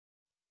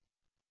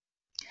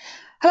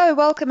Hello,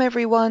 welcome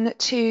everyone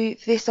to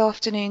this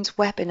afternoon's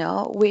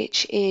webinar,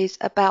 which is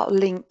about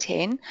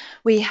LinkedIn.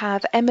 We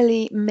have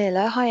Emily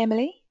Miller. Hi,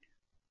 Emily.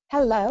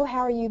 Hello, how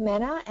are you,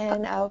 Mena?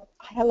 And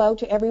hello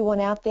to everyone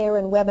out there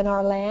in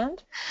webinar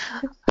land.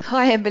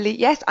 Hi, Emily.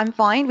 Yes, I'm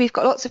fine. We've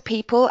got lots of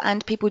people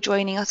and people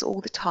joining us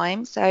all the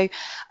time. So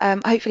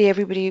hopefully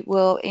everybody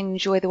will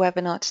enjoy the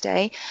webinar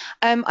today.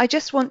 I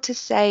just want to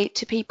say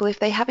to people, if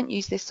they haven't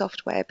used this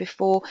software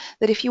before,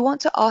 that if you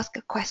want to ask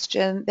a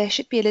question, there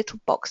should be a little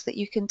box that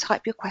you can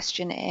type your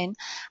question in,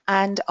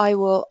 and I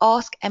will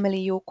ask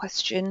Emily your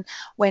question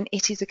when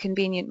it is a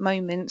convenient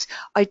moment.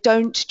 I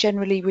don't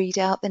generally read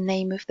out the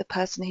name of the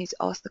person who's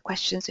asked the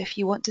question. So if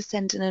you want to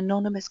send an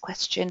anonymous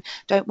question,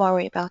 don't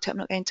worry about it. I'm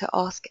not going to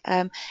ask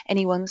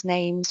anyone's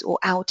names or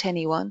out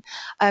anyone.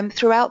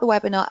 Throughout the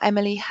webinar,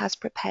 Emily has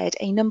prepared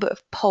a number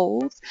of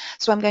polls.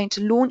 So I'm going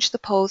to launch the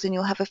polls and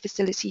you'll have a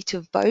facility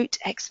to vote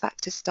X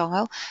Factor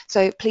style.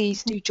 So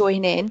please do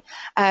join in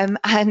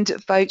and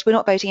vote. We're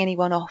not voting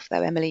anyone off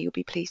though, Emily, you'll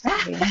be pleased to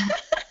hear.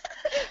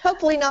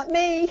 Hopefully not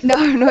me. No,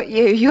 not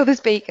you. You're the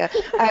speaker.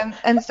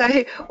 And so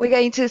we're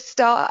going to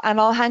start, and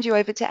I'll hand you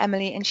over to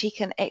Emily, and she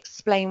can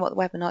explain what the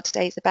webinar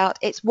today is about.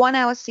 It's 1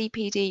 hour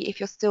CPD if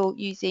you're still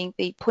using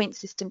the point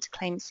system to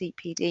claim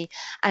CPD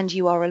and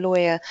you are a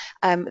lawyer,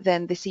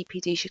 then the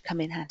CPD should come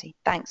in handy.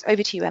 Thanks.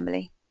 Over to you,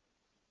 Emily.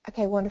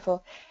 Okay,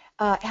 wonderful.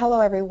 Hello,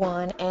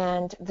 everyone.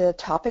 And the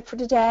topic for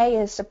today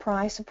is,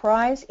 surprise,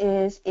 surprise,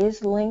 is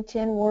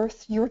LinkedIn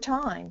worth your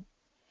time?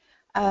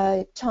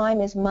 Time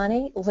is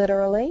money,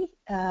 literally,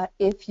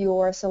 if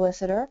you're a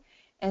solicitor.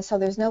 And so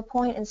there's no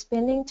point in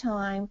spending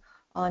time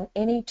on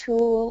any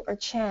tool or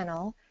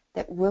channel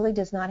that really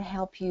does not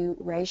help you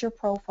raise your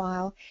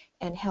profile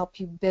and help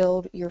you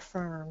build your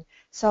firm.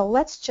 So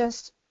let's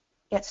just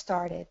get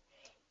started.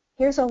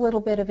 Here's a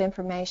little bit of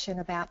information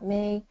about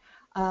me.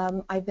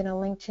 I've been a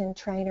LinkedIn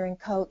trainer and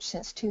coach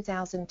since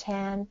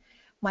 2010.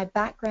 My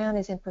background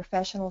is in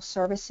professional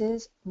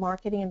services,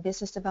 marketing, and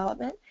business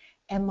development.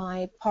 And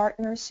my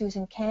partner,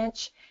 Susan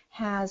Kanch,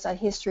 has a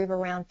history of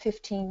around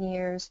 15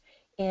 years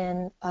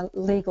in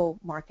legal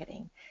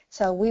marketing.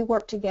 So we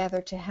work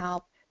together to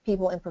help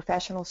people in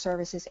professional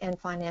services and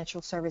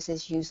financial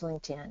services use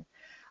LinkedIn.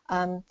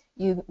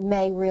 You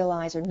may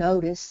realize or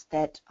notice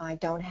that I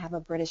don't have a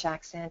British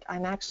accent.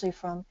 I'm actually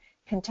from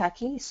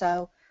Kentucky,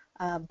 so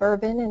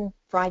bourbon and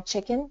fried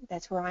chicken,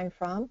 that's where I'm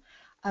from.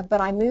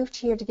 But I moved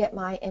here to get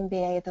my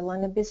MBA at the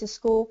London Business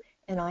School,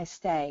 and I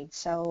stayed.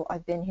 So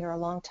I've been here a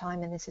long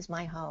time, and this is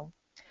my home.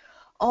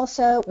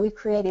 Also, we've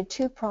created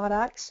two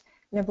products.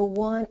 Number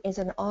one is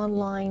an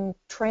online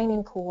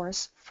training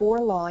course for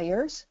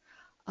lawyers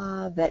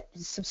that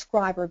is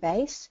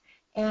subscriber-based,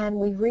 and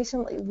we've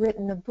recently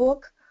written a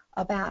book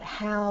about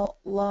how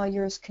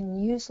lawyers can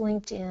use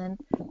LinkedIn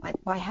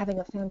by having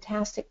a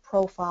fantastic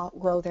profile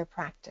grow their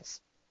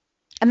practice.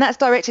 And that's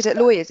directed at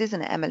lawyers,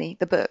 isn't it, Emily,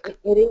 the book?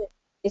 It is.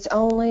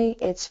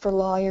 It's for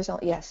lawyers,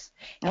 yes.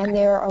 Okay, And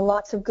there are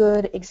lots of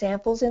good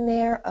examples in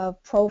there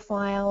of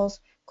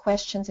profiles,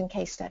 questions, and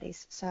case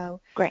studies.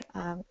 So great.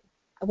 I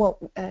won't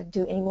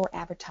do any more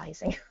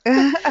advertising.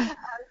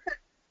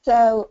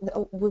 So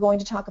we're going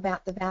to talk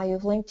about the value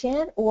of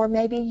LinkedIn, or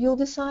maybe you'll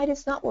decide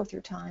it's not worth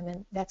your time,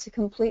 and that's a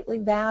completely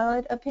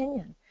valid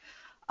opinion.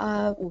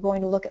 We're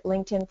going to look at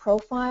LinkedIn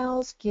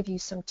profiles, give you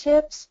some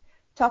tips,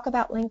 talk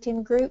about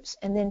LinkedIn groups,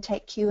 and then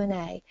take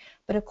Q&A.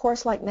 But of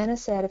course, like Mena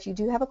said, if you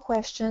do have a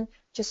question,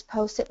 just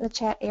post it in the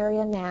chat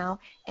area now,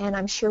 and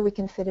I'm sure we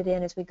can fit it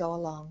in as we go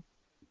along.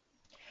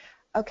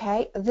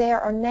 Okay,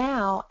 there are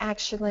now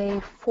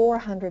actually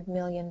 400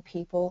 million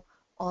people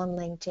on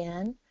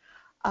LinkedIn,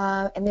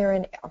 and they're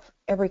in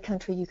every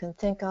country you can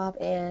think of,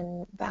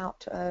 in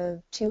about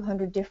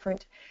 200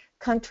 different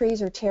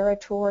countries or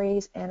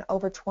territories and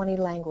over 20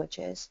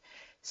 languages.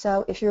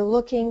 So if you're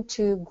looking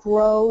to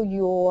grow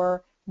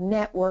your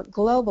network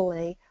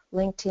globally,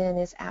 LinkedIn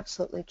is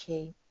absolutely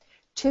key.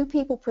 2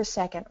 people per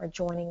second are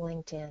joining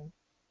LinkedIn.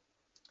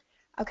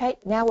 Okay,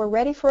 now we're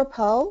ready for a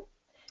poll.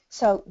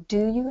 So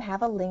do you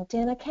have a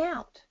LinkedIn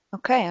account?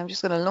 Okay, I'm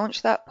just going to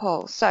launch that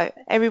poll. So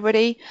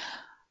everybody,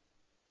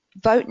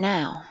 vote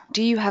now.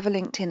 Do you have a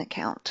LinkedIn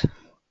account?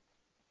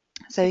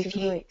 So This is if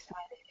you very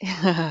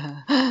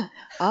exciting.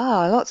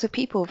 lots of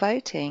people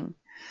voting.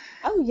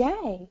 Oh,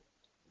 yay.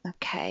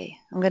 Okay,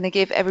 I'm going to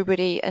give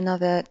everybody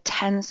another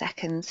 10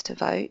 seconds to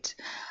vote.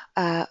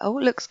 Oh,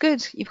 it looks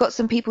good. You've got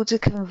some people to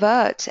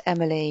convert,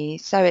 Emily.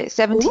 So it's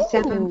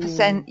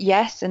 77% Ooh.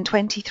 yes and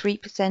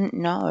 23%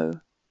 no.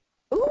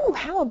 Ooh,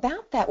 how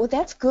about that? Well,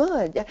 that's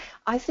good.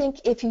 I think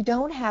if you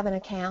don't have an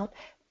account,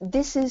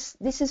 this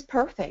is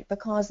perfect,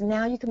 because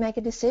now you can make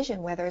a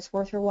decision whether it's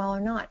worth your while or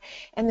not.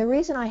 And the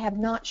reason I have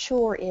not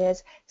sure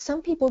is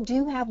some people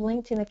do have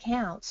LinkedIn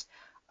accounts,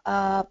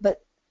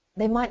 but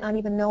they might not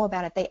even know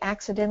about it. They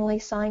accidentally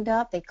signed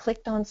up, they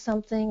clicked on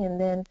something, and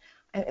then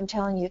I'm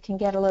telling you, it can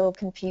get a little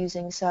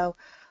confusing. So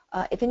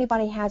if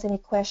anybody has any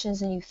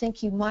questions and you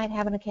think you might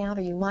have an account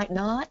or you might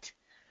not,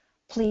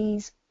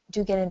 please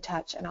do get in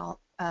touch, and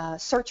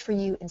search for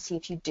you and see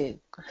if you do.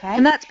 And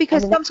Okay? that's And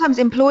because the next, sometimes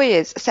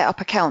employers set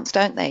up accounts,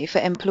 don't they, for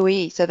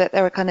employees, so that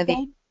there are kind of these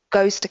they,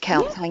 ghost yeah,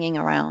 accounts hanging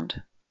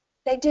around.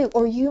 they do.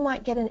 Or you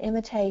might get an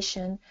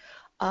invitation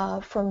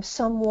from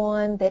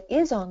someone that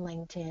is on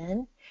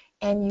LinkedIn,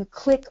 and you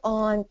click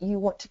on, you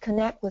want to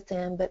connect with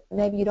them, but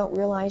maybe you don't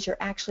realize you're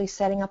actually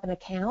setting up an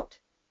account,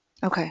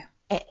 Okay.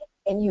 and,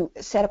 and you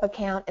set up an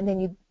account, and then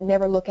you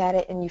never look at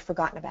it, and you've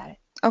forgotten about it.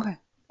 Okay.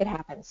 It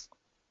happens.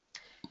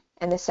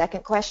 And the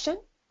second question,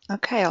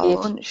 Okay, I'll if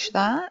launch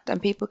that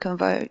and people can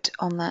vote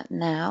on that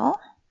now.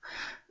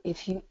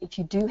 if you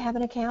do have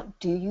an account,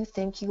 do you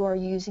think you are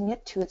using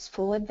it to its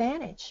full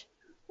advantage?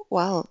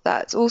 Well,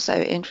 that's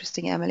also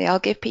interesting, Emily. I'll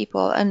give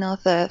people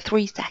another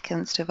 3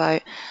 seconds to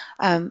vote.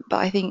 But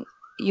I think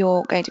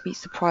you're going to be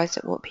surprised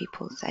at what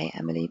people say,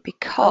 Emily,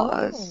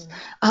 because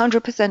Oh,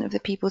 100% of the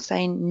people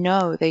saying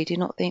no, they do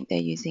not think they're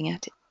using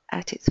it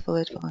at its full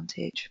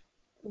advantage.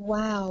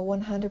 wow,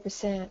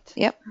 100%.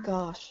 Yep.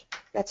 Gosh,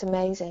 that's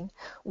amazing.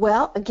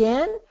 Well,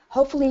 again,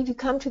 hopefully you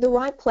come to the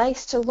right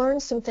place to learn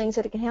some things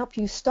that can help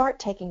you start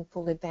taking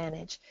full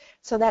advantage.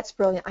 So that's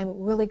brilliant.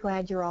 I'm really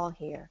glad you're all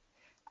here.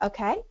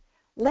 Okay,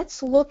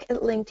 let's look at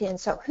LinkedIn.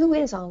 So who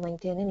is on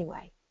LinkedIn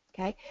anyway?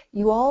 Okay,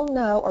 you all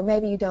know, or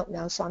maybe you don't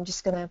know, so I'm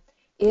just going to,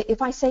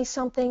 if I say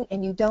something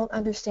and you don't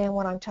understand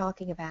what I'm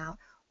talking about,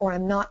 or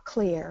I'm not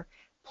clear,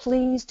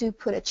 please do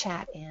put a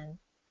chat in,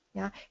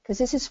 yeah, because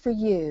this is for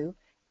you.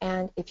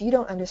 And if you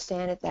don't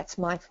understand it, that's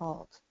my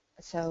fault.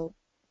 So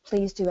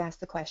please do ask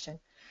the question.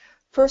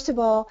 First of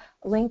all,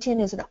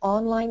 LinkedIn is an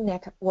online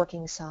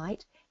networking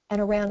site,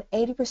 and around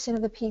 80%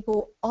 of the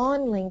people on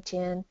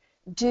LinkedIn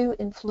do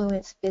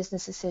influence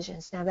business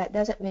decisions. Now, that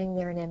doesn't mean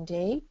they're an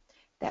MD.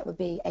 That would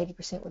be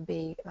 80% would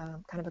be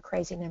kind of a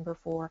crazy number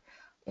for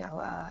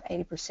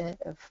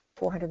 80% of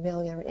 400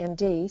 million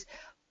MDs,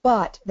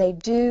 but they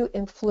do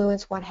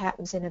influence what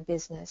happens in a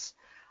business.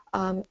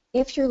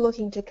 If you're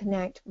looking to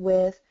connect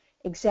with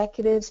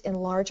executives in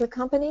larger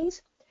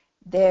companies,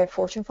 they're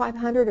Fortune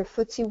 500 or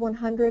FTSE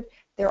 100,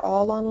 they're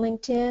all on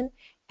LinkedIn.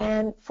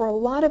 And for a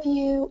lot of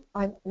you,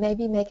 I may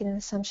be making an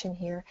assumption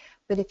here,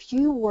 but if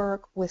you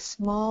work with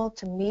small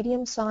to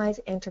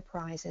medium-sized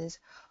enterprises,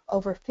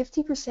 over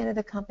 50% of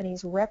the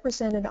companies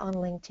represented on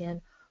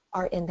LinkedIn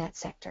are in that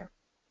sector.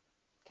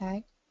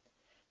 Okay?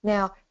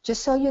 Now,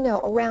 just so you know,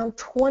 around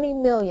 20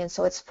 million,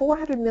 so it's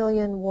 400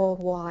 million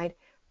worldwide,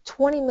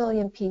 20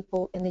 million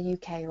people in the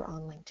UK are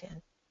on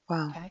LinkedIn.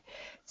 Wow. Okay?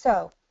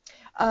 So,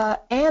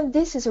 and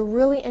this is a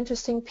really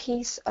interesting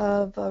piece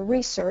of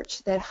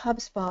research that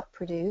HubSpot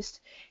produced,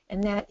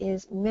 and that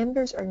is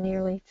members are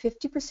nearly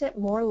 50%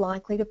 more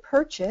likely to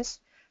purchase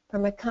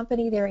from a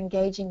company they're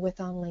engaging with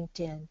on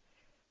LinkedIn.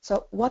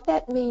 So what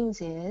that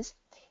means is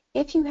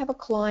if you have a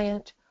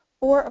client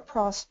or a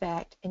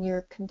prospect and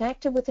you're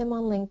connected with them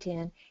on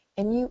LinkedIn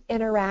and you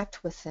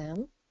interact with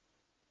them,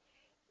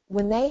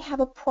 when they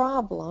have a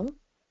problem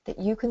that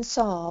you can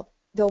solve,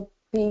 they'll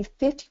be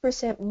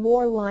 50%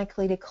 more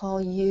likely to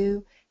call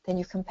you than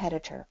your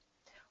competitor.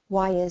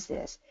 Why is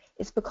this?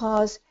 It's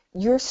because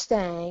you're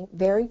staying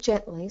very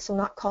gently, so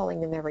not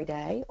calling them every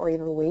day or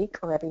every week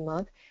or every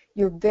month.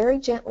 You're very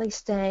gently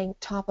staying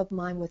top of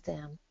mind with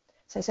them.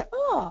 So they say,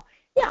 oh,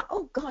 yeah,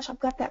 oh gosh, I've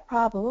got that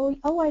problem.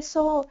 Oh, I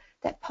saw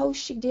that post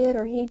she did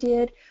or he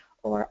did.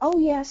 Or, oh,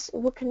 yes,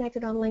 we're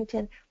connected on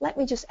LinkedIn. Let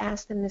me just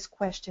ask them this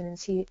question and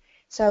see.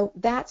 So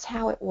that's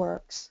how it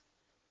works.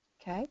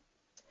 Okay?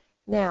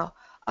 Now,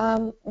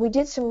 we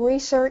did some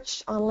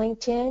research on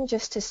LinkedIn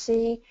just to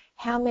see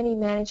how many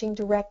managing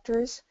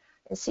directors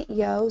and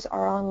CEOs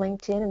are on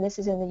LinkedIn, and this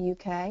is in the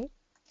UK.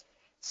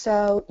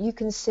 So you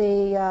can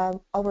see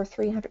over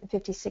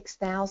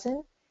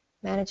 356,000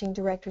 managing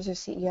directors or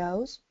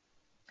CEOs.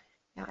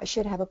 Now, I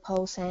should have a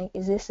poll saying,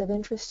 is this of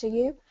interest to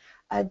you?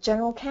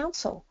 General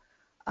counsel,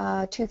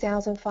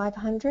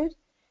 2,500,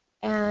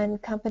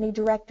 and company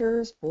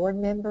directors, board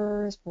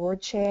members,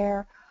 board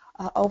chair,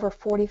 over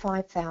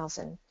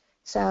 45,000.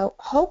 So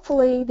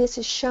hopefully this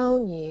has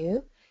shown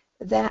you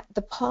that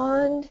the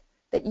pond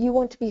that you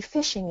want to be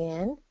fishing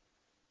in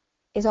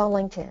is on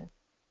LinkedIn.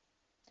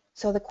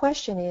 So the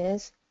question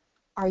is,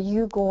 are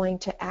you going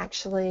to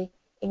actually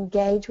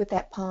engage with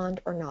that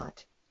pond or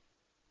not?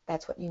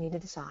 That's what you need to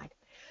decide.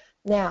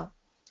 Now,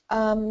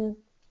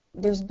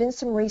 there's been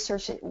some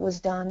research that was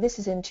done, this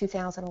is in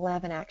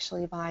 2011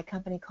 actually, by a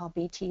company called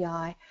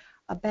BTI,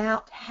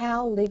 about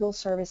how legal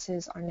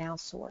services are now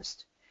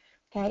sourced.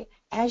 Okay,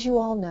 as you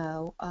all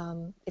know,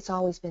 it's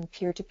always been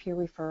peer-to-peer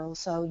referrals,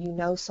 so you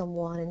know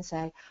someone and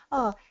say,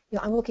 oh,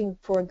 I'm looking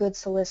for a good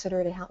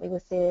solicitor to help me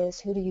with this,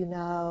 who do you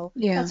know?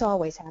 Yeah. That's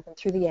always happened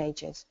through the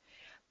ages.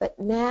 But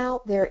now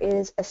there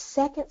is a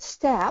second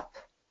step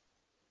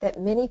that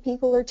many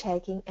people are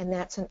taking, and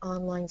that's an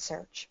online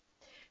search.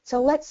 So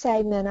let's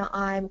say, Mena,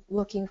 I'm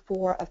looking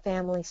for a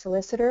family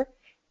solicitor,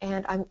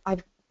 and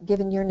I've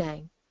given your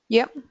name.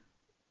 Yep.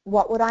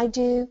 What would I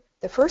do?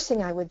 The first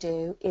thing I would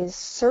do is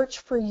search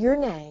for your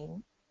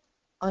name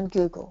on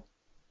Google.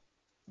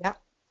 Yeah.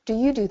 Do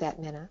you do that,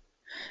 Mena?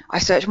 I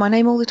search my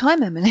name all the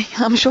time, Emily.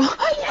 I'm sure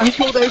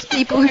those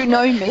people who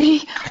know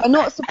me are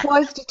not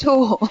surprised at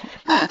all.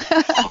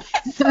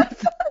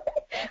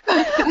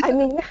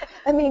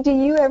 I mean, do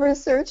you ever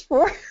search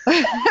for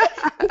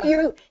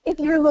if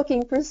you're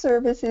looking for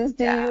services,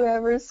 do Yeah, you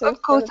ever search of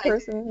for course the I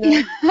person's do.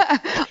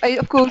 name?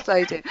 Of course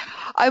I do.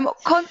 I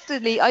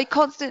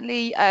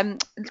constantly I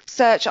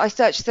search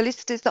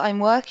solicitors that I'm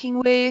working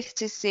with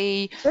to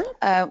see Sure.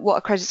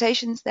 what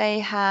accreditations they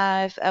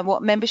have and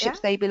what Yeah. memberships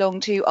they belong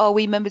to. Are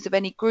we members of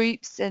any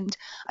groups? And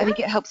I Yeah. think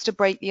it helps to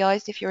break the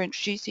ice if you're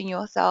introducing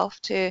yourself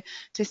to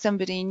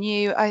somebody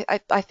new.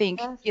 I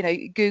think, Yes.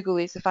 Google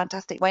is a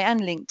fantastic way,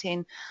 and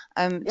LinkedIn,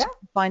 Yeah. to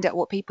find out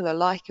what people are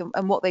like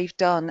and what they've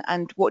done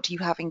and what do you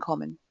have in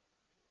common.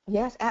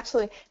 Yes,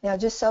 absolutely. Now,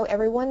 just so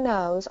everyone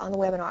knows on the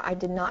webinar, I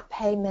did not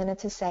pay Mena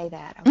to say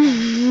that,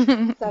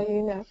 okay? So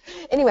you know.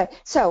 Anyway,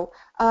 so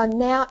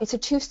now it's a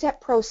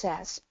two-step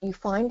process. You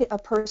find a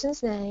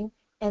person's name,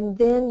 and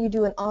then you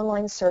do an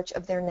online search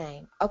of their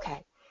name.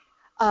 Okay.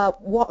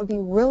 What would be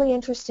really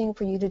interesting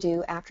for you to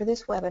do after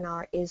this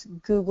webinar is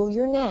Google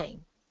your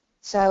name.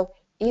 So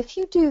if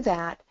you do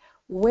that,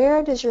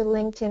 where does your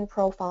LinkedIn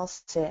profile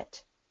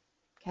sit?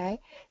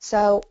 Okay.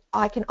 So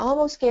I can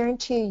almost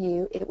guarantee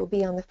you it will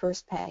be on the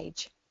first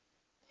page.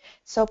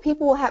 So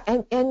people will have,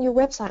 and your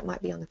website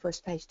might be on the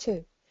first page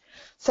too.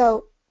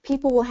 So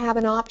people will have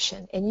an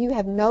option, and you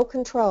have no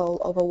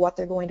control over what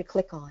they're going to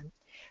click on.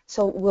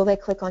 So will they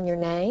click on your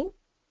name,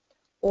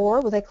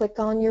 or will they click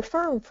on your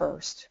firm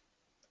first?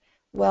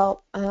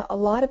 Well, a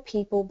lot of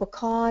people,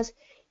 because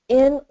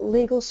in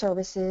legal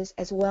services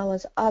as well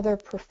as other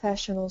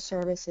professional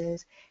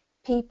services,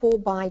 people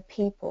buy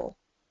people.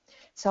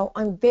 So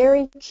I'm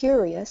very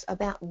curious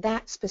about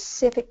that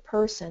specific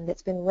person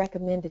that's been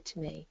recommended to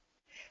me.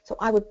 So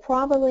I would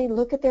probably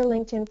look at their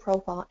LinkedIn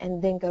profile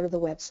and then go to the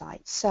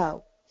website.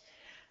 So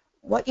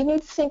what you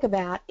need to think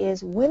about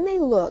is when they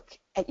look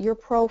at your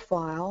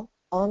profile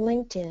on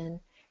LinkedIn,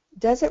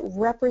 does it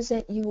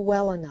represent you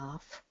well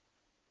enough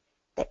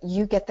that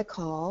you get the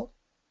call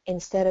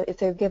instead of if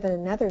they're given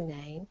another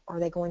name? Are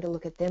they going to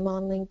look at them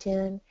on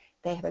LinkedIn?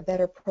 They have a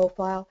better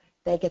profile,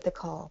 they get the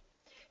call.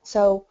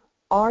 So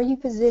are you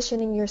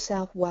positioning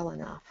yourself well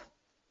enough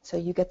so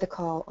you get the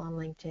call on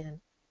LinkedIn?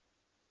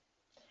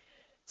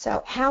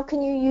 So how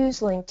can you use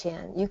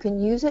LinkedIn? You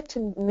can use it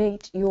to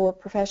meet your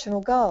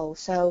professional goals.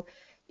 So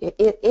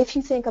if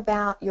you think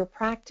about your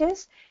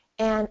practice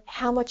and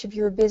how much of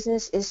your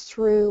business is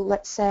through,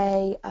 let's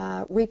say,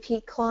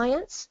 repeat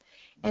clients,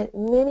 and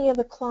many of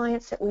the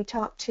clients that we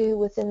talk to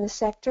within the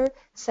sector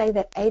say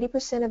that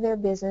 80% of their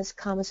business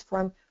comes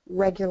from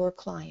regular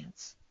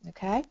clients,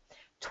 okay?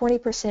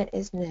 20%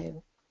 is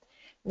new.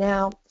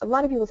 Now, a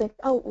lot of people think,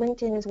 oh,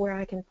 LinkedIn is where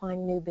I can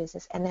find new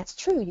business, and that's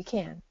true, you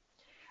can.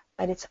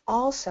 But it's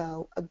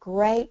also a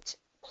great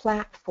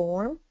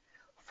platform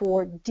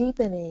for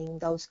deepening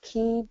those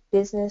key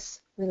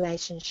business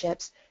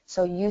relationships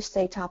so you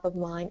stay top of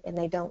mind and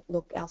they don't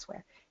look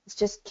elsewhere. It's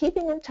just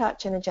keeping in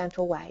touch in a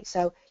gentle way.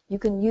 So you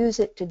can use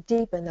it to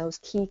deepen those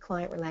key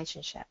client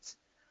relationships.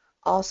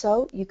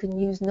 Also, you can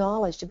use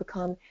knowledge to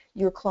become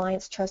your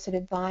client's trusted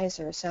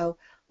advisor. So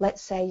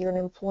let's say you're an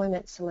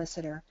employment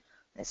solicitor.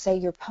 Let's say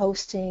you're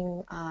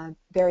posting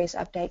various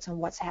updates on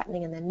what's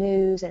happening in the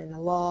news and in the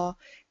law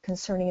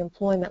concerning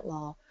employment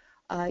law.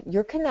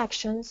 Your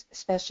connections,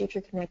 especially if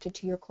you're connected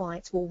to your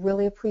clients, will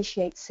really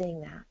appreciate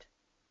seeing that.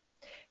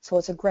 So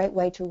it's a great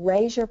way to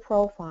raise your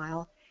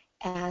profile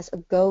as a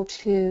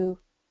go-to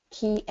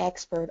key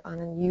expert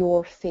on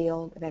your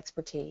field of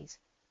expertise.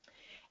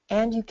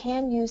 And you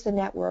can use the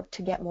network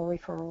to get more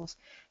referrals.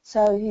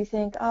 So you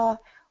think, oh,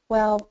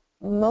 well,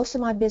 most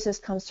of my business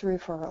comes through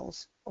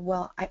referrals.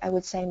 Well, I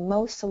would say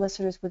most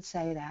solicitors would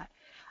say that.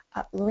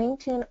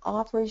 LinkedIn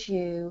offers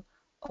you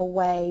a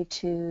way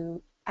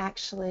to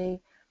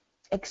actually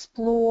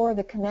explore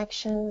the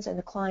connections and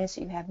the clients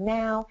that you have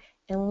now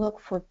and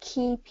look for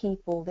key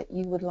people that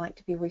you would like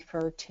to be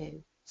referred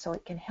to. So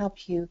it can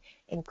help you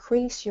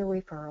increase your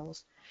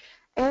referrals,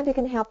 and it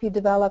can help you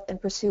develop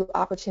and pursue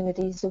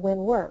opportunities to win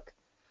work.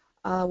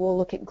 We'll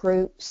look at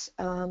groups,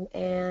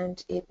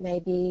 and it may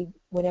be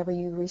whenever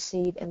you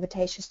receive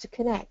invitations to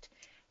connect,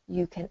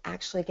 you can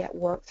actually get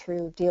work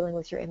through dealing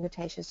with your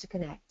invitations to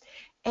connect.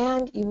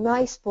 And you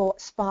may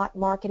spot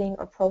marketing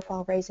or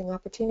profile raising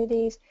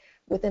opportunities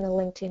within a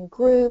LinkedIn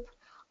group,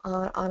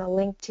 on a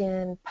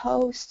LinkedIn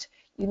post.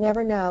 You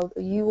never know.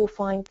 You will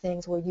find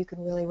things where you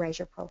can really raise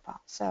your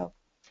profile. So,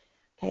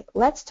 okay,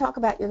 let's talk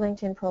about your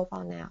LinkedIn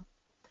profile now.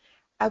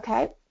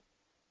 Okay,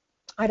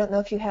 I don't know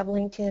if you have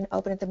LinkedIn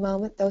open at the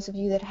moment. Those of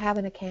you that have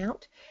an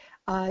account,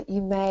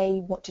 you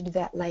may want to do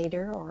that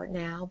later or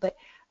now, but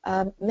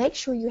make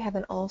sure you have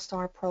an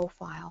all-star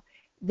profile.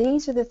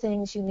 These are the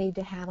things you need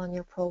to have on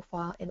your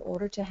profile in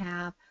order to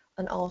have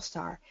an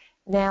all-star.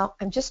 Now,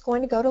 I'm just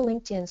going to go to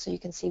LinkedIn so you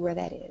can see where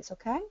that is,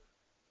 okay?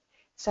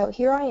 So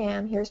here I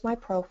am. Here's my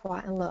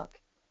profile, and look,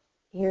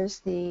 here's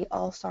the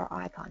all-star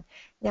icon.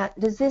 Now,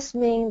 does this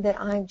mean that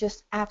I'm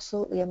just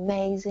absolutely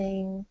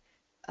amazing?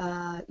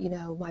 You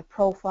know, my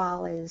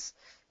profile is,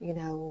 you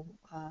know,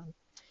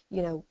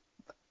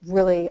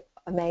 really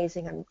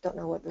amazing. I don't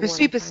know what the You're a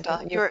word I'm trying to superstar.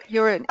 think of.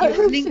 You're a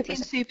Oh, LinkedIn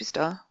superstar.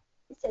 superstar.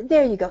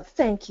 There you go.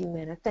 Thank you,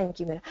 Mena. Thank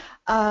you, Mena.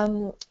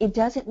 It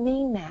doesn't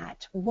mean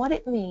that. What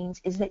it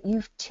means is that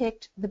you've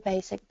ticked the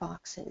basic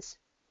boxes,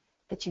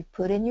 that you've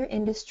put in your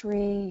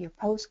industry, your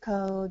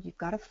postcode, you've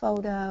got a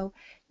photo,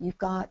 you've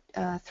got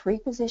 3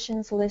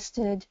 positions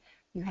listed,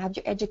 you have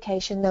your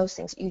education, those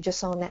things that you just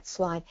saw on that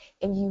slide.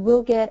 And you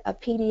will get a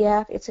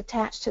PDF. It's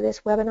attached to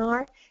this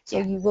webinar, so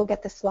Yeah. you will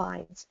get the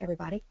slides,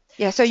 everybody.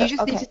 Yeah, so you So,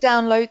 just need to okay.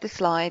 download the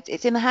slides.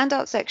 It's in the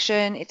handout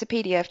section. It's a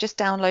PDF. Just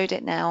download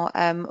it now,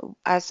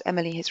 as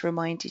Emily has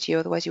reminded you.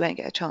 Otherwise, you won't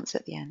get a chance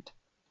at the end.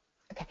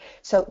 Okay,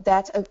 so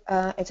that's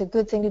it's a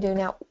good thing to do.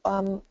 Now,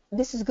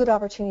 this is a good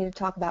opportunity to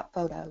talk about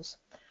photos.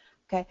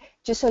 Okay,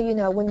 just so you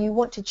know, when you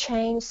want to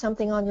change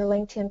something on your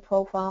LinkedIn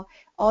profile,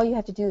 all you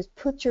have to do is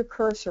put your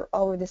cursor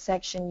over the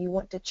section you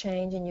want to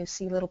change, and you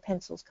see little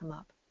pencils come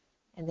up,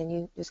 and then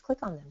you just click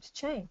on them to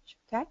change.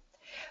 Okay,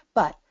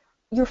 but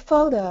your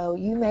photo,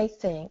 you may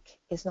think,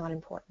 is not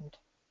important.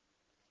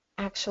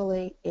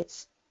 Actually,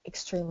 it's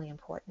extremely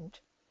important.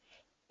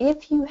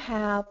 If you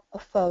have a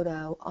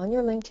photo on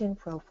your LinkedIn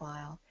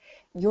profile,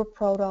 your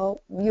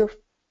profile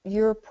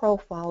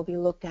will be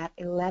looked at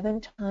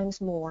 11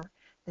 times more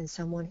than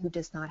someone who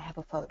does not have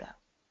a photo.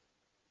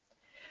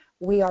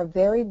 We are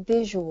very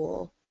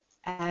visual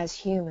as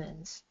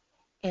humans,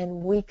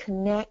 and we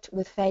connect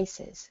with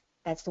faces.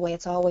 That's the way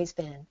it's always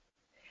been.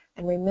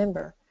 And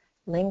remember,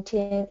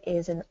 LinkedIn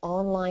is an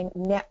online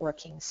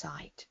networking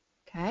site.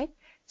 Okay?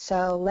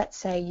 So let's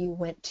say you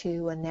went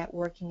to a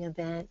networking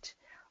event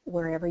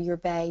wherever you're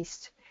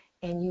based,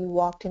 and you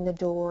walked in the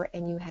door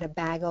and you had a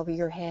bag over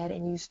your head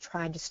and you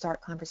tried to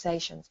start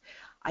conversations.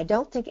 I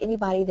don't think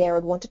anybody there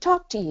would want to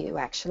talk to you,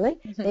 actually.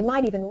 They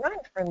might even run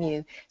from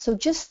you. So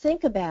just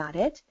think about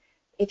it.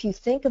 If you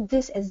think of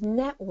this as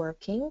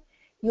networking,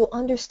 you'll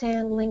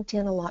understand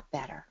LinkedIn a lot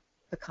better,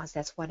 because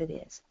that's what it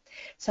is.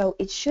 So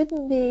it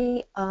shouldn't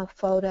be a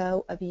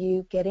photo of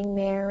you getting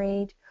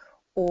married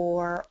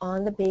or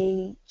on the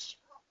beach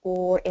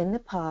or in the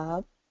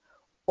pub,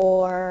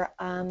 or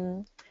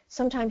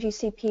sometimes you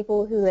see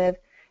people who have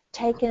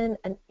taken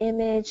an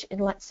image,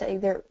 and let's say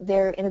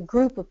they're in a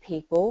group of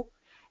people,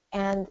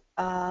 and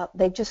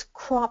they just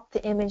crop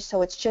the image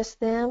so it's just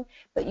them,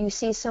 but you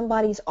see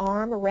somebody's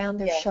arm around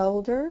their Yeah.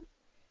 shoulder.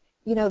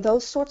 You know,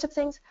 those sorts of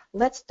things.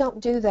 Let's don't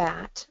do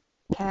that,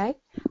 okay?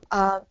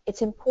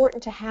 It's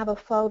important to have a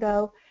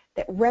photo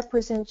that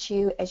represents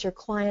you as your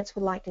clients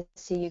would like to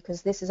see you,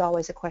 because this is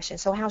always a question.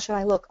 So how should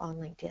I look on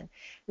LinkedIn?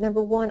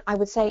 Number one, I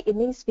would say it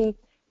needs to be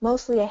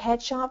mostly a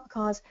headshot,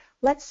 because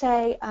let's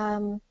say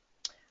I'm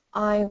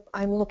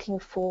looking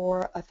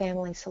for a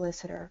family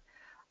solicitor.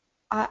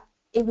 I,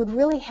 it would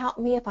really help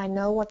me if I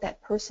know what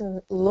that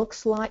person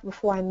looks like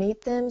before I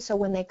meet them, so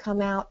when they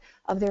come out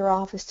of their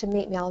office to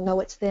meet me, I'll know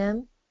it's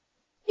them.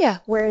 Yeah.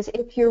 Whereas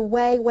if you're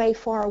way, way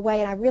far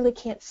away and I really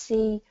can't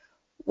see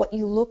what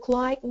you look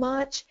like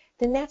much,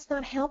 then that's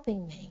not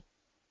helping me.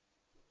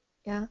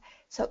 Yeah.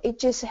 So it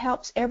just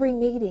helps every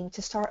meeting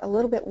to start a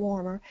little bit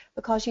warmer,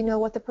 because you know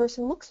what the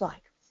person looks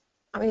like.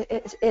 I mean,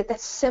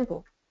 that's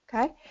simple.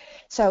 Okay.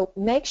 So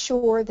make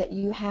sure that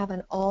you have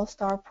an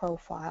all-star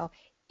profile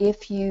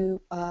if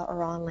you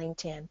are on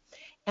LinkedIn.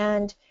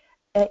 And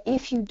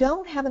if you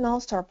don't have an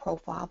all-star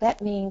profile,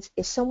 that means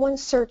if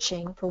someone's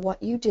searching for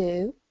what you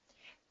do,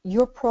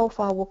 your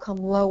profile will come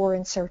lower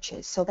in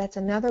searches. So that's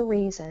another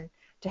reason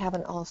to have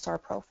an all-star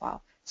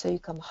profile, so you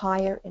come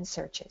higher in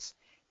searches.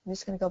 I'm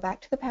just going to go back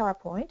to the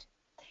PowerPoint,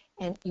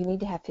 and you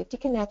need to have 50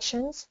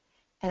 connections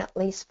and at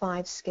least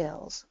 5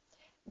 skills.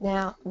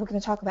 Now, we're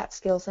going to talk about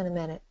skills in a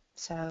minute,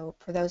 so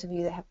for those of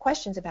you that have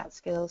questions about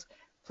skills,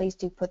 please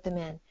do put them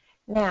in.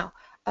 Now,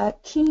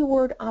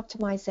 keyword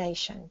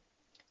optimization.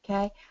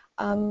 Okay,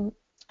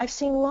 I've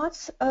seen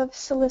lots of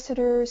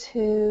solicitors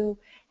who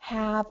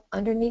have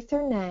underneath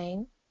their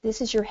name, this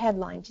is your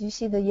headline. Do you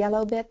see the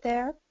yellow bit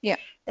there? Yeah.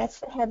 That's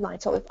the headline.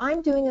 So if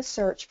I'm doing a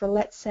search for,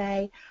 let's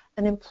say,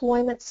 an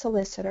employment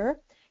solicitor,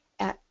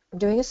 I'm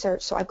doing a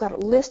search, so I've got a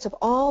list of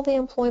all the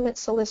employment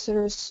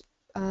solicitors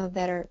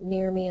that are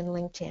near me in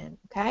LinkedIn,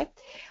 okay?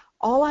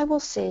 All I will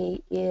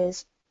see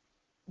is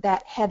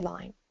that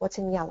headline, what's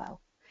in yellow.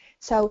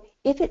 So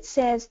if it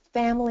says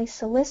family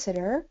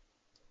solicitor,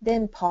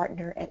 then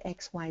partner at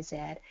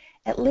XYZ,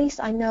 at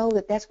least I know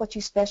that that's what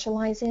you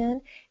specialize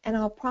in, and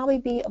I'll probably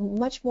be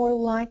much more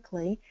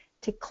likely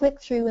to click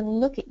through and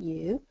look at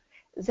you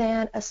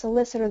than a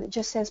solicitor that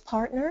just says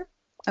partner,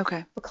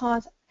 Okay.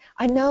 because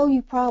I know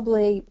you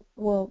probably,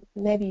 well,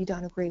 maybe you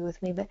don't agree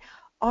with me, but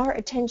our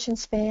attention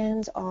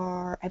spans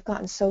have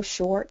gotten so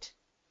short,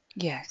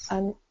 Yes.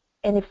 um,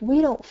 and if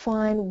we don't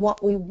find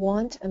what we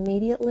want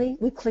immediately,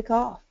 we click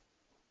off.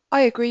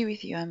 I agree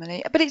with you,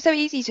 Emily. But it's so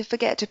easy to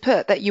forget to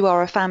put that you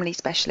are a family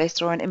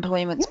specialist or an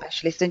employment Yeah.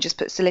 specialist and just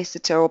put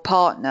solicitor or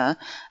partner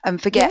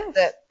and forget Yes.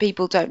 that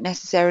people don't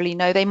necessarily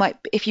know. They might,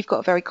 if you've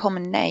got a very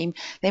common name,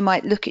 they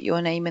might look at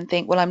your name and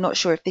think, well, I'm not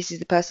sure if this is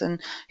the person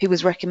who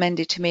was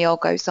recommended to me. I'll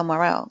go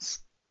somewhere else.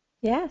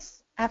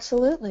 Yes,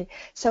 absolutely.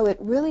 So it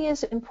really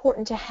is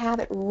important to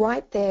have it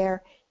right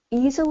there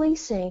easily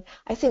seen.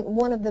 I think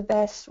one of the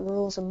best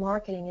rules of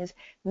marketing is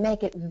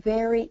make it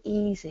very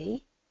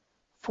easy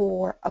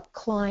for a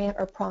client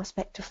or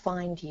prospect to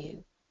find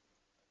you.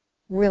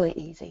 Really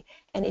easy.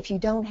 And if you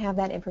don't have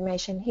that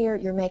information here,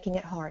 you're making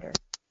it harder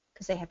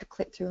because they have to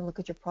click through and look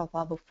at your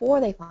profile before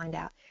they find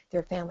out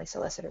they're a family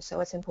solicitor. So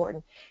it's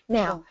important.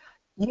 Now,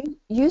 you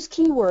use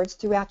keywords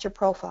throughout your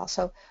profile.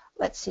 So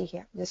let's see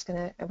here. We're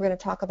going to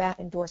talk about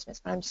endorsements,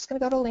 but I'm just going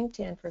to go to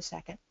LinkedIn for a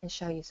second and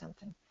show you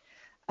something.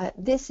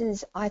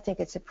 I think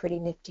it's a pretty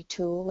nifty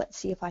tool. Let's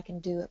see if I can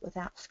do it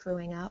without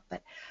screwing up.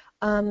 But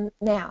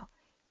now,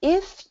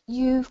 if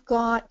you've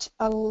got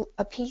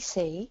a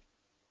PC,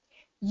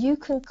 you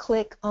can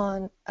click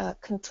on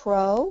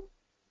Control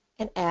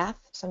and F.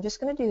 So I'm just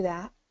going to do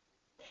that.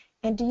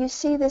 And do you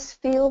see this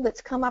field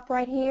that's come up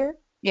right here?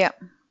 Yeah.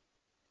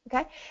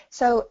 Okay.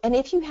 So, and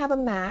if you have a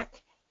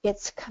Mac,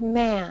 it's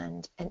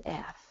Command and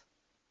F.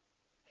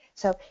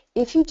 So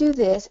if you do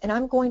this, and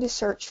I'm going to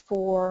search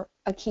for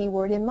a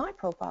keyword in my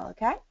profile,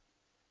 okay?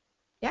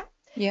 Yeah?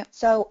 Yeah.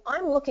 So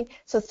I'm looking,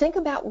 so think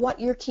about what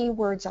your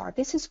keywords are.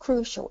 This is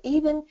crucial.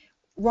 Even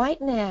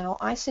right now,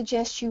 I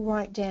suggest you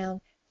write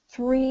down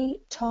 3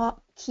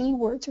 top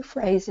keywords or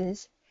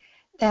phrases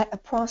that a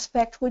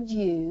prospect would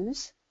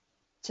use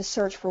to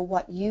search for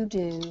what you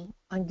do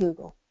on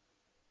Google.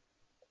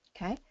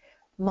 Okay?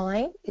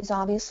 Mine is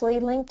obviously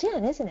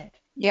LinkedIn, isn't it?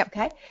 Yep.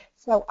 Okay?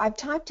 So I've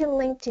typed in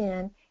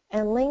LinkedIn,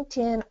 and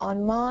LinkedIn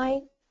on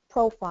my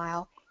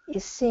profile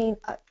is seen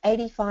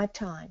 85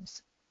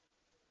 times.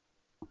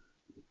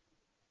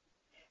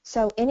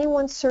 So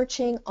anyone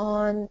searching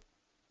on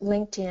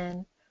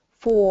LinkedIn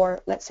for,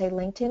 let's say,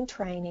 LinkedIn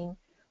training,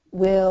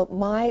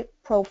 my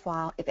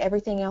profile, if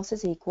everything else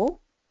is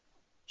equal,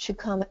 should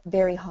come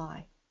very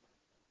high.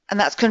 And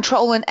that's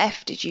Control and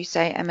F, did you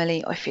say,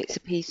 Emily, if it's a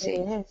PC?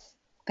 It is.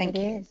 Thank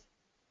you. It is.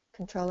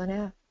 Control and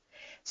F.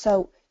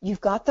 So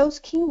you've got those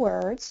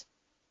keywords,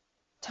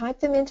 type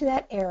them into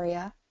that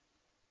area,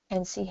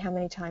 and see how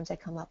many times they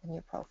come up in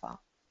your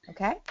profile.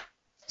 Okay?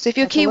 So if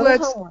your That's a little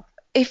keywords homework.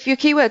 if your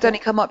keywords Yeah. only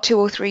come up 2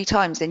 or 3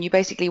 times, then you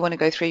basically want to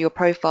go through your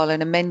profile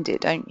and amend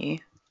it, don't you?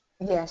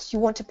 Yes, you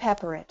want to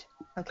pepper it.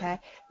 Okay?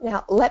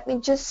 Now, let me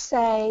just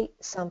say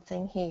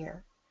something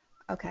here.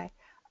 Okay?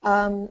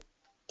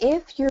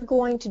 If you're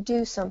going to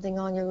do something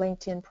on your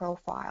LinkedIn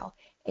profile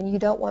and you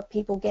don't want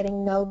people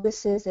getting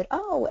notices that,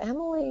 oh,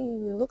 Emily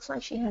looks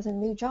like she has a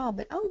new job,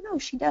 but oh, no,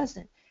 she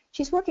doesn't.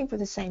 She's working for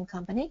the same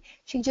company.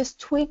 She just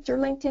tweaked her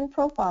LinkedIn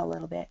profile a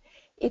little bit.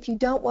 If you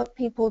don't want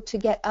people to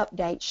get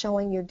updates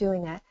showing you're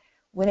doing that,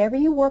 whenever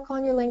you work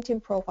on your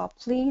LinkedIn profile,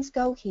 please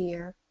go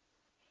here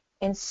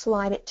and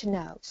slide it to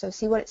no. So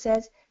see what it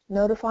says?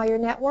 Notify your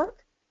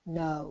network?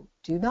 No.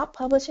 Do not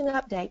publish an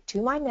update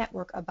to my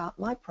network about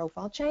my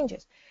profile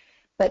changes.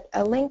 But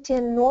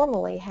LinkedIn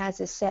normally has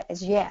this set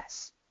as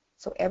yes.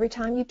 So every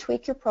time you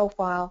tweak your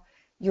profile,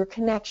 your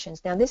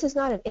connections. Now this is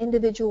not an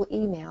individual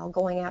email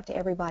going out to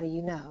everybody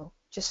you know.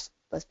 Just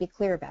let's be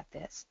clear about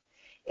this.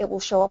 It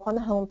will show up on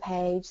the home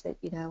page that,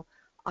 you know,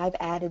 I've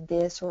added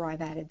this or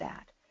I've added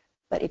that.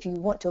 But if you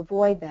want to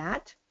avoid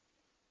that,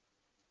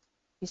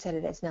 you set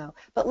it as no.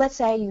 But let's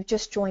say you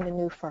just joined a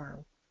new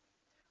firm.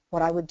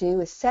 What I would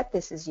do is set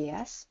this as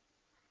yes,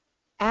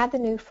 add the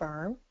new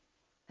firm,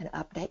 an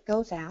update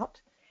goes out,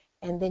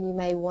 and then you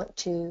may want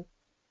to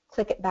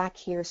click it back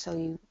here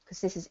so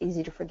because this is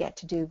easy to forget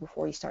to do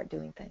before you start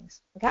doing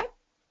things. Okay?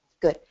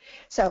 Good.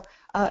 So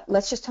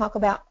let's just talk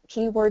about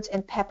keywords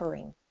and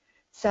peppering.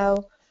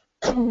 So,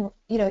 you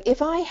know,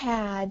 if I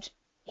had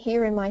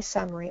here in my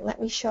summary,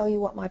 let me show you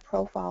what my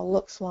profile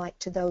looks like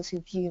to those who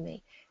view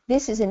me.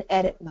 This is in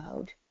edit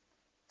mode.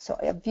 So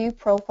I view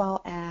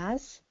profile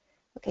as,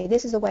 okay,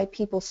 this is the way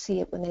people see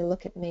it when they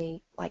look at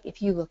me, like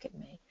if you look at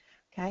me.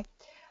 Okay?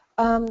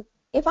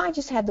 If I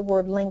just had the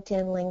word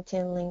LinkedIn,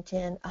 LinkedIn,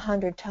 LinkedIn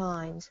 100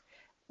 times,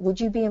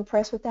 would you be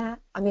impressed with that?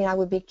 I mean, I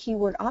would be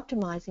keyword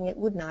optimizing it,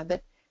 wouldn't I?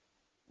 But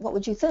what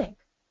would you think?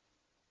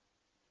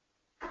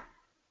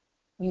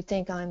 You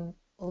think I'm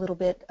a little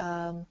bit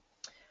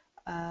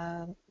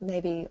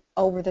maybe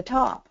over the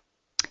top.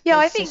 Yeah,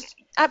 I It's think just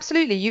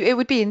absolutely. It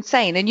would be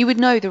insane, and you would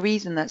know the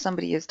reason that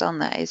somebody has done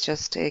that is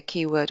just a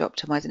keyword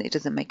optimizing. It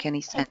doesn't make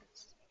any sense.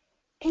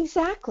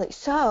 exactly.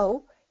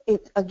 So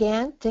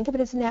again, think of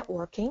it as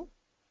networking.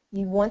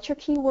 You want your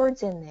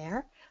keywords in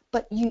there,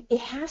 but it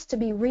has to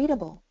be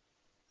readable.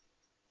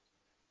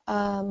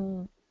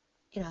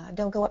 You know,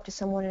 don't go up to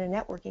someone in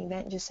a networking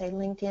event and just say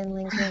LinkedIn,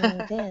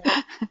 LinkedIn,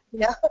 LinkedIn. You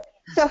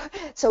know,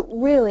 so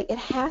really, it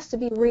has to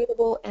be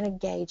readable and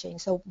engaging.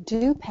 So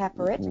do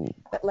pepper it,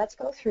 but let's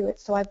go through it.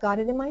 So I've got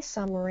it in my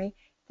summary.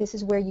 This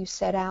is where you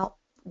set out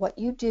what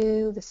you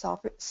do, the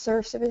software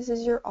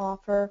services you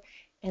offer,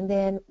 and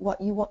then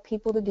what you want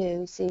people to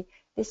do. See,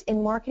 this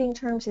in marketing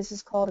terms, this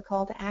is called a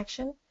call to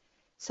action.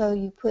 So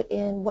you put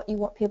in what you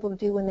want people to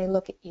do when they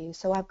look at you.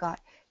 So I've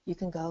got, you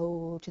can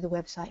go to the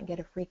website and get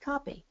a free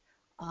copy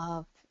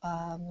of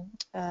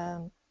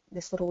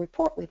this little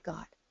report we've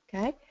got.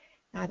 Okay,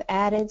 now I've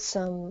added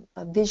some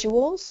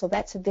visuals, so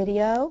that's a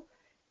video.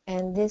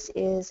 And this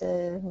is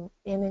an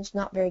image,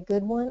 not very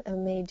good one, of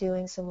me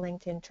doing some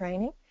LinkedIn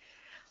training.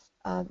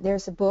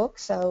 There's a book,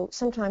 so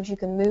sometimes you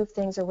can move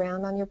things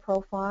around on your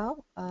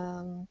profile.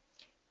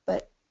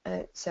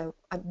 So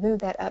I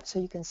moved that up so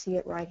you can see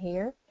it right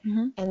here.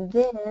 Mm-hmm. And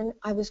then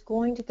I was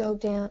going to go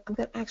down, I'm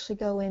going to actually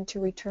go into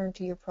return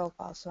to your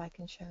profile so I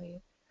can show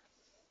you.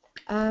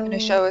 Going to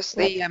show us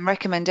Let's, the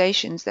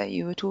recommendations that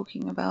you were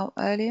talking about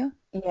earlier.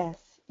 yes,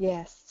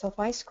 yes. So if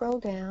I scroll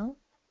down,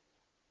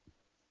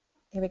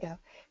 here we go.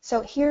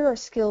 So here are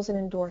skills and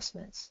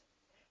endorsements.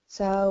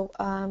 So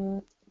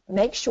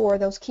make sure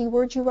those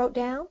keywords you wrote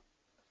down,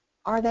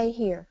 are they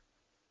here?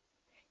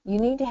 You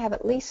need to have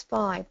at least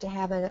 5 to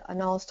have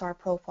an all-star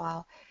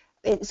profile.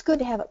 It's good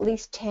to have at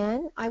least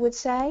 10, I would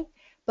say,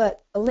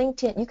 but a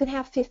LinkedIn, you can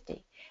have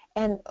 50.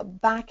 And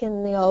back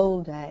in the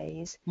old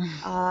days,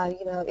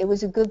 it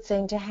was a good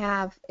thing to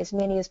have as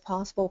many as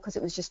possible because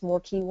it was just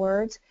more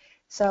keywords.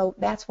 So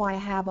that's why I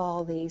have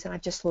all these, and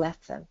I've just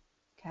left them,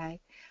 okay?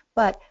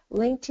 But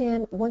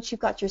LinkedIn, once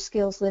you've got your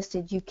skills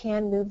listed, you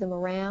can move them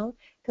around.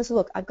 Because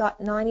look, I've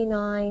got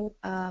 99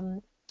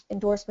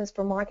 endorsements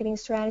for marketing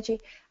strategy.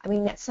 I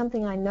mean, that's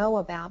something I know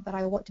about, but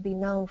I want to be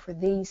known for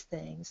these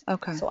things.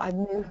 Okay. So I've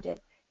moved it.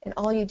 And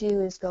all you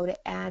do is go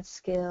to add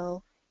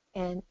skill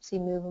and see,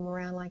 move them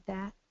around like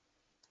that.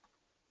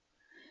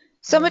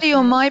 Somebody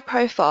on Okay. my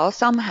profile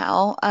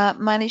somehow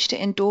managed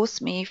to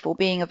endorse me for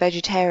being a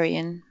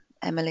vegetarian,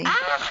 Emily,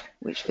 Ah!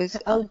 which was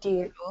Oh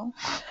dear. unusual.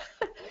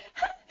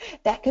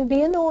 That can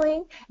be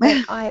annoying,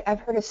 but I've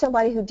heard of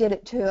somebody who did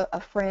it to a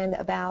friend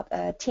about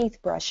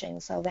teeth brushing,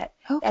 so that's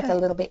a Okay.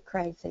 little bit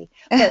crazy.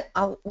 But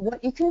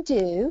what you can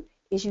do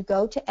is you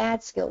go to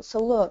add skills. So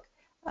look,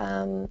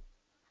 so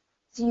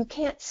you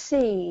can't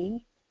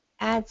see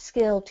add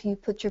skill till you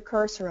put your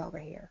cursor over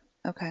here.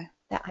 Okay.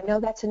 I know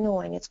that's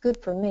annoying. It's good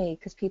for me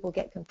because people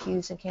get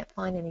confused and can't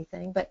find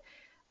anything. But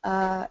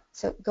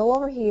so go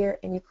over here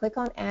and you click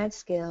on add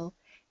skill.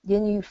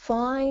 Then you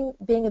find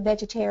being a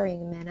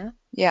vegetarian, Mena,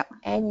 Yeah.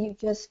 and you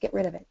just get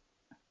rid of it.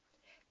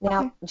 Okay.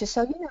 Now, just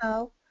so you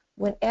know,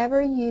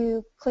 whenever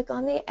you click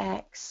on the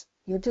X,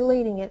 you're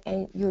deleting it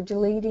and you're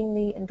deleting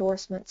the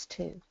endorsements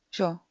too.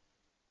 Sure.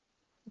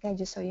 Okay,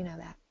 just so you know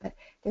that. But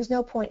there's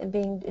no point in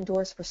being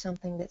endorsed for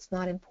something that's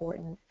not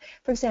important.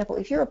 For example,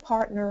 if you're a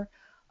partner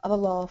of a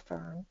law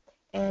firm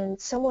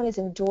and someone has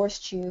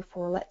endorsed you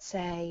for, let's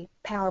say,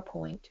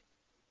 PowerPoint,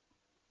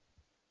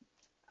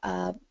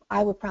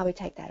 I would probably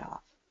take that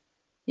off.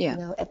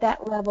 Yeah. At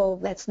that level,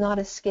 that's not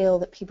a skill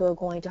that people are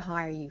going to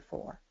hire you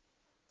for.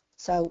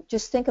 So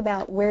just think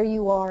about where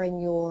you are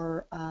in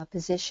your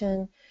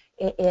position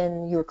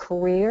in your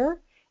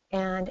career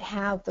and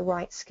have the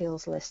right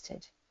skills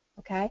listed.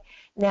 Okay?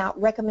 Now,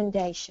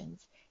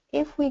 recommendations.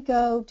 If we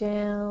go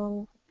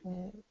down,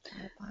 trying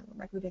to find my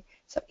recommendation.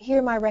 So here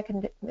are my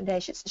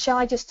recommendations. Shall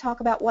I just talk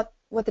about what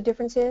the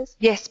difference is?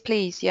 Yes,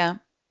 please. Yeah.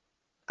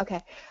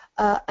 Okay.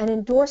 An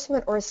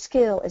endorsement or a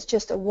skill is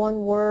just a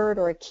one word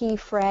or a key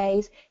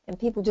phrase, and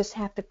people just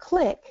have to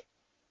click.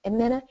 And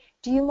Minna,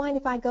 do you mind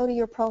if I go to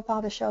your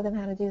profile to show them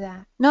how to do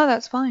that? No,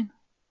 that's fine.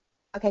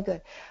 Okay,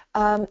 good.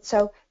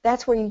 So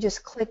that's where you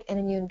just click and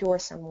then you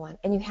endorse someone.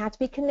 And you have to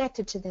be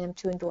connected to them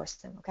to endorse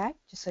them, okay?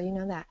 Just so you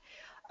know that.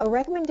 A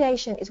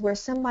recommendation is where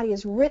somebody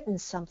has written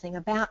something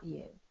about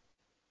you.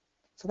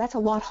 So that's a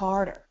lot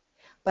harder.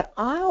 But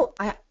I'll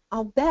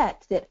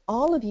bet that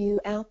all of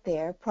you out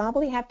there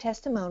probably have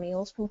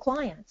testimonials from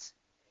clients.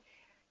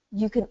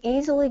 You can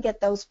easily get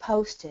those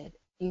posted.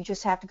 You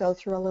just have to go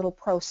through a little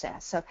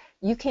process. So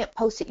you can't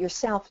post it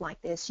yourself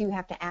like this. You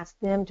have to ask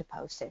them to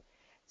post it.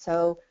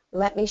 So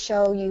let me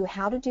show you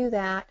how to do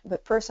that.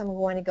 But first I'm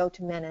going to go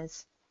to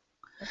Mena's.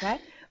 Okay?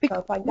 So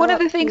if I One go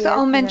of up the things that here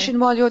I'll to Mena, mention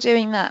while you're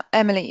doing that,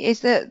 Emily,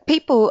 is that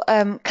people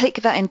click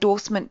that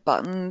endorsement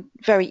button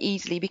very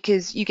easily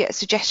because you get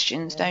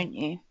suggestions, yeah. don't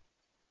you?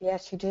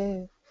 Yes, you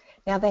do.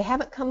 Now, they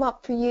haven't come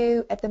up for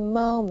you at the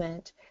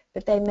moment,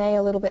 but they may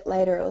a little bit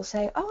later. It'll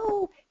say,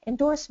 oh,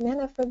 endorse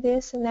Mena for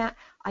this and that.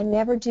 I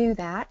never do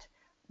that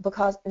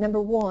because,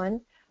 number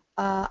one,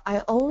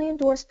 I only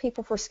endorse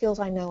people for skills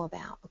I know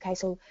about. Okay,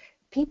 so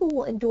people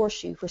will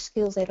endorse you for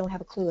skills they don't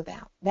have a clue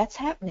about. That's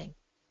happening.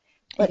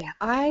 But Yeah.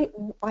 I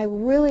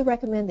really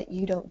recommend that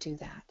you don't do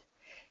that.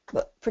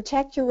 But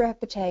protect your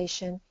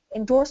reputation,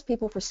 endorse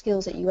people for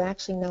skills that you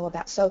actually know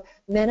about. So,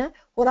 Mena,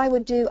 what I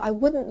would do, I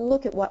wouldn't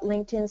look at what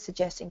LinkedIn's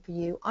suggesting for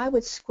you. I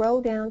would scroll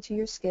down to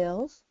your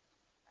skills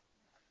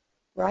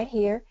right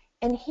here,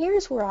 and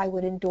here's where I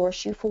would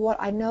endorse you for what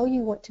I know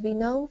you want to be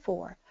known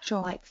for,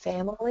 Sure. like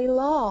family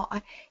law.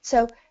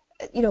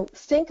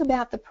 Think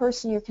about the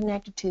person you're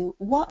connected to.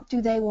 What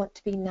do they want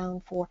to be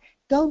known for?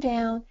 Go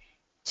down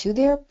to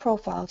their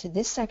profile, to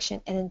this section,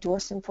 and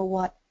endorse them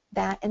for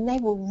that, and they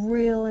will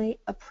really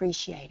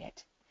appreciate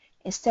it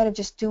instead of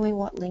just doing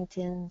what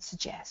LinkedIn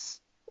suggests.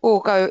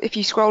 Or go, if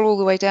you scroll all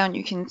the way down,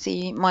 you can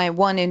see my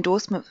one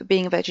endorsement for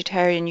being a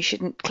vegetarian. You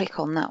shouldn't click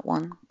on that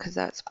one because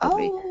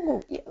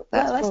Oh, yeah, that's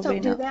well, let's probably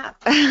don't do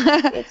not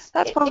that.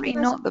 that's It probably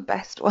does. not the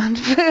best one.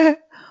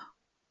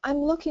 I'm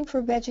looking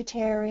for There it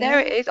vegetarian.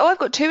 is. Oh, I've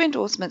got 2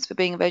 endorsements for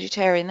being a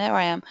vegetarian. There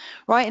I am,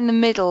 right in the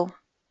middle.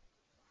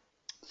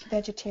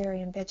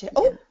 Vegetarian, Yeah.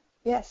 Oh,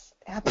 yes.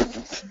 I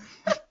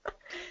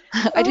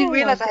didn't Oh my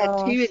realize I had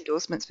two gosh.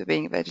 endorsements for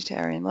being a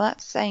vegetarian. Well,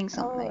 that's saying Oh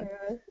something.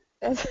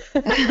 my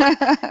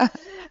God.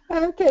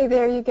 Okay,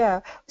 there you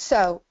go.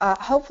 So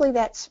hopefully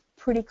that's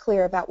pretty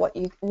clear about what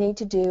you need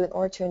to do in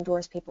order to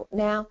endorse people.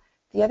 Now,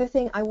 the other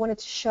thing I wanted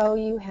to show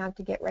you how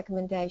to get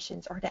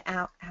recommendations or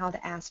how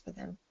to ask for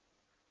them.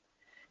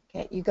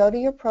 Okay, you go to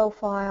your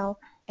profile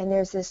and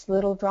there's this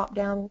little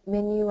drop-down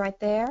menu right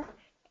there,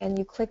 and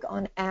you click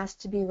on Ask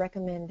to be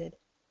recommended.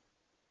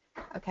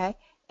 Okay,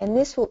 and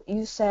this will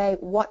you say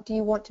what do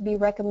you want to be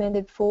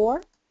recommended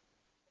for,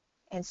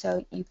 and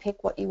so you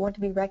pick what you want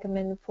to be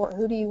recommended for,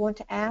 who do you want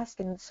to ask,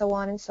 and so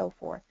on and so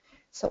forth.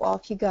 So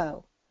off you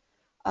go.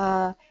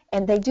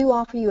 And they do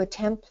offer you a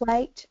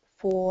template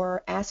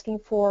for asking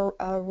for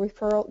a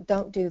referral.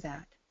 Don't do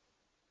that.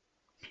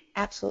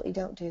 Absolutely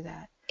don't do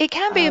that. It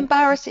can be Um,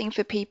 embarrassing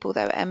for people,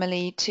 though,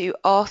 Emily, to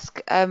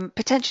ask,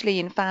 potentially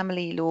in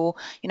family law,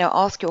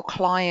 ask your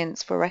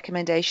clients for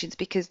recommendations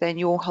because then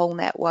your whole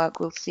network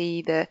will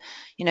see that,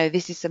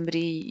 this is somebody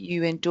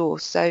you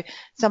endorse. So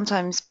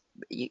sometimes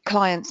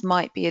clients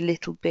might be a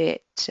little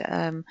bit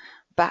oh,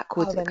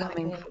 backwards they at might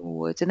coming be.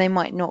 forwards, and they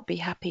might not be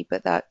happy,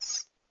 but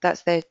that's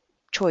their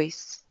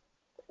choice.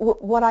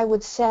 What I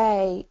would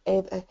say,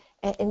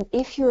 and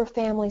if you're a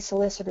family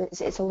solicitor,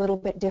 it's a little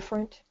bit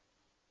different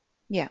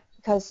Yeah,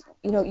 because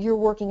you're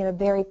working in a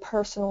very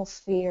personal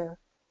sphere,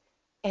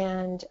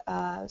 and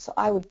so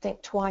I would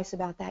think twice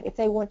about that. If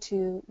they want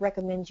to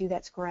recommend you,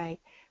 that's great,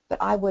 but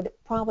I would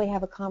probably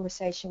have a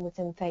conversation with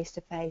them face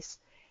to face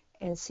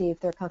and see if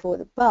they're comfortable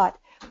with it. But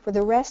for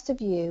the rest of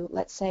you,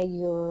 let's say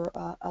you're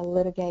a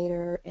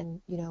litigator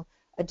and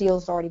a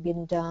deal's already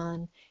been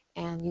done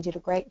and you did a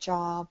great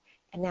job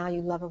and now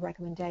you love a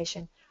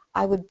recommendation.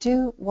 I would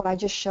do what I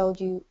just showed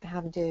you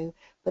how to do,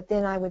 but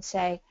then I would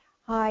say,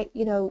 hi,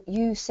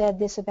 you said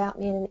this about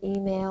me in an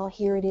email.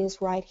 Here it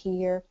is right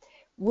here.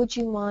 Would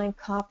you mind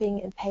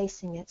copying and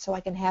pasting it so I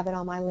can have it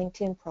on my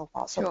LinkedIn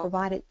profile? So sure.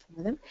 provide it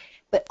for them.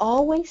 But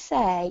always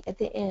say at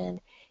the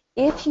end,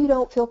 if you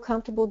don't feel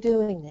comfortable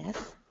doing this,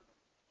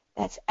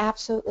 that's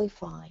absolutely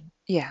fine.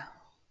 Yeah,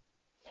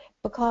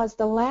 Because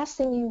the last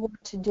thing you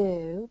want to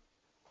do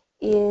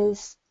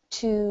is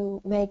to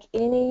make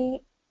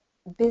any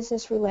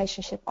business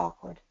relationship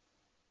awkward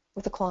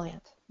with a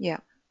client. yeah,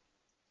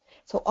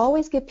 So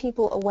always give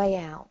people a way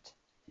out.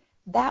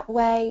 That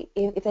way,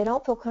 if they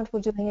don't feel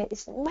comfortable doing it,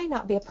 it might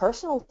not be a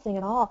personal thing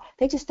at all.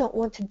 They just don't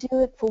want to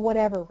do it for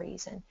whatever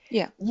reason.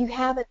 yeah. You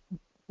haven't,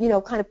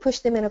 kind of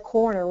pushed them in a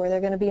corner where they're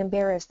going to be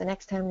embarrassed the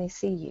next time they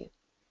see you.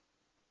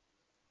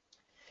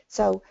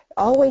 So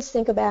always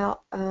think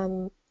about,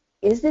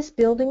 is this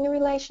building the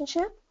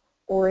relationship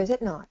or is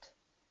it not?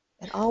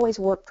 And always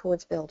work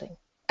towards building.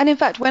 And in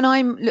fact, when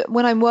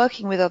I'm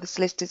working with other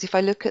solicitors, if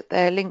I look at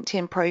their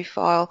LinkedIn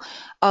profile,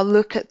 I'll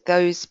look at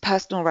those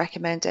personal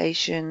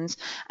recommendations,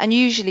 and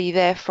usually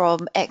they're from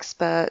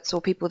experts or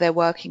people they're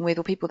working with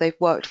or people they've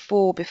worked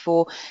for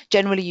before.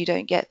 Generally, you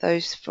don't get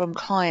those from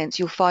clients.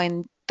 You'll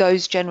find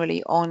those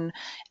generally on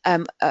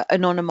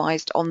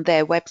anonymized on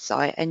their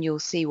website, and you'll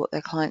see what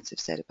their clients have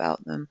said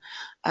about them,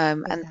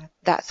 and Exactly.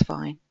 that's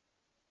fine.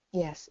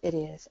 Yes, it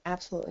is.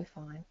 Absolutely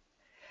fine.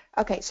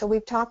 Okay, so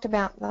we've talked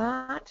about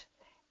that.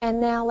 And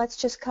now let's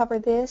just cover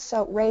this.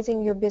 So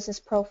raising your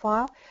business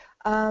profile.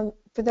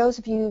 For those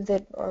of you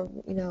that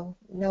know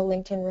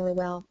LinkedIn really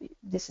well,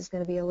 this is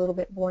going to be a little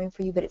bit boring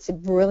for you, but it's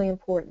really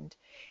important.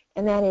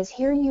 And that is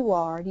here you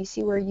are. Do you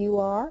see where you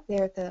are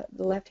there at the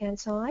left-hand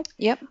side?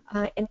 Yep.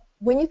 And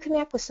when you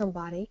connect with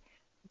somebody,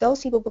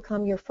 those people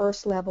become your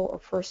first level or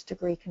first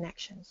degree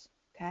connections.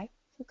 Okay?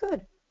 So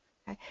good.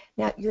 Okay?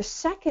 Now your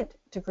second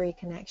degree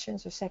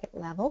connections or second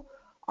level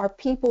are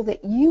people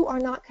that you are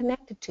not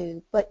connected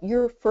to, but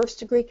your first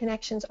degree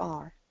connections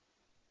are.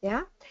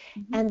 Yeah?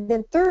 Hmm. And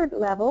then third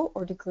level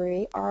or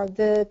degree are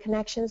the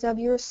connections of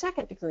your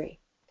second degree.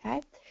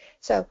 Okay?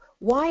 So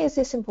why is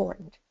this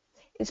important?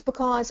 It's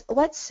because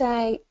let's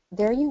say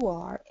there you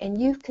are and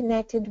you've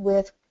connected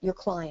with your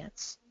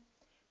clients.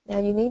 Now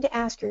you need to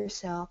ask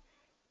yourself,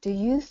 do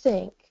you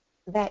think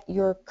that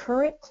your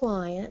current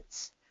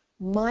clients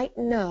might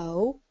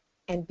know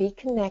and be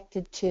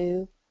connected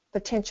to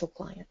potential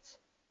clients?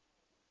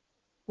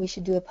 We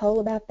should do a poll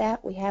about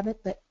that. We haven't,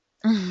 but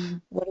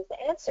what is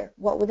the answer?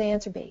 What would the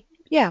answer be?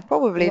 Yeah,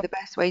 probably Well, the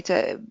best way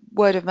to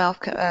word of mouth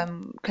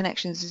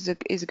connections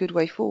is a good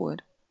way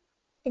forward.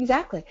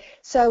 exactly.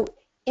 So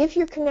if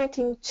you're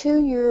connecting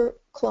to your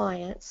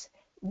clients,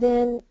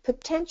 then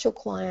potential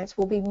clients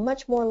will be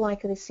much more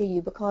likely to see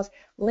you because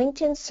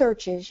LinkedIn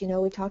searches,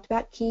 we talked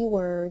about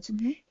keywords,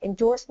 Hmm.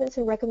 endorsements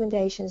and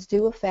recommendations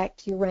do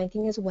affect your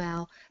ranking as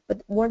well,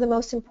 but one of the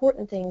most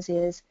important things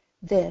is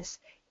this.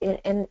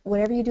 And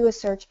whenever you do a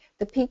search,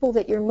 the people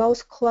that you're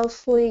most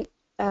closely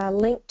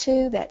linked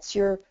to, that's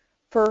your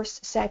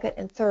first, second,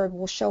 and third,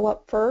 will show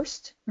up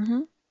first.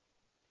 Hmm.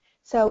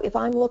 So if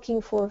I'm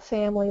looking for a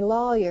family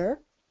lawyer,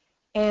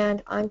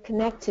 and I'm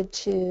connected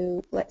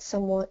to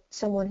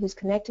someone who's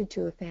connected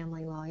to a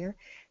family lawyer,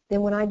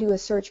 then when I do a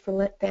search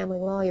for family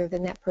lawyer,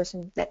 then that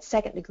person, that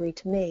second degree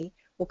to me,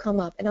 will come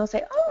up, and I'll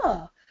say,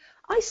 oh,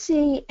 I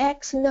see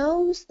X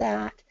knows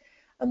that.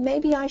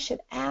 Maybe I should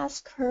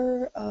ask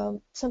her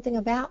something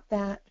about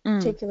that Mm.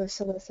 particular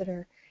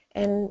solicitor,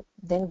 and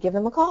then give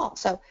them a call.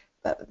 So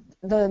uh,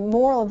 the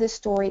moral of this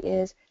story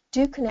is,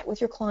 do connect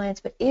with your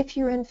clients, but if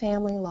you're in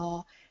family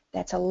law,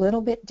 that's a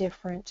little bit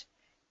different,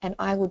 and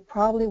I would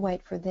probably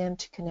wait for them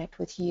to connect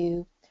with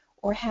you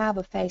or have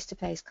a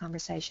face-to-face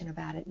conversation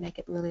about it. Make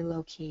it really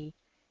low-key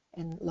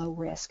and low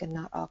risk and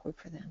not awkward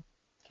for them.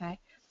 Okay?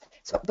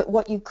 So, but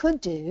what you could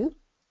do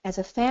as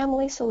a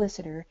family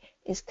solicitor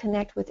is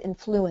connect with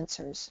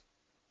influencers.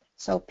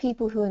 So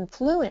people who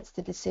influence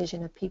the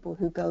decision of people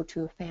who go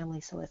to a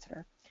family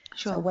solicitor.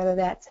 So Sure. whether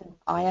that's an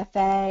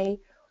IFA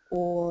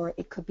or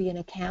it could be an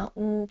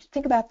accountant,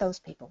 think about those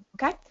people,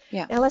 okay?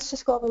 Yeah. Now let's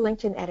just go over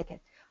LinkedIn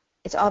etiquette.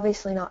 It's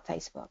obviously not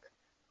Facebook.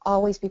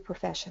 Always be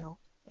professional.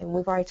 And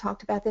we've already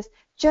talked about this.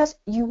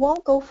 You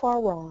won't go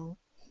far wrong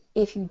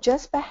if you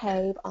just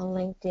behave on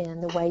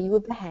LinkedIn the way you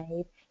would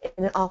behave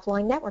in an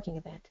offline networking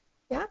event.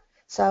 Yeah?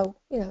 So,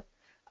 we're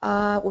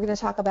going to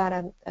talk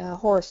about a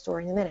horror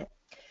story in a minute.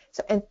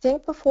 So, and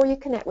think before you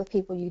connect with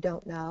people you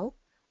don't know.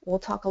 We'll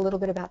talk a little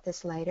bit about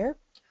this later.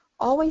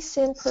 Always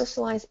send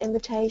personalized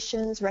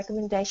invitations,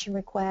 recommendation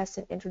requests,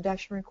 and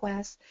introduction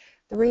requests.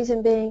 The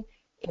reason being,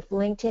 if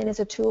LinkedIn is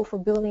a tool for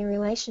building a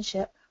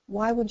relationship,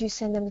 why would you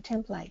send them the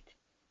template?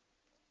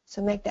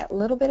 So make that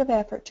little bit of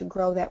effort to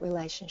grow that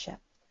relationship.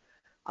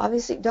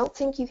 Obviously, don't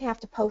think you have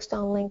to post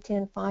on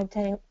LinkedIn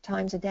 5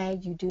 times a day.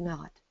 You do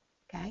not.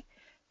 Okay?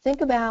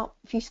 Think about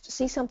if you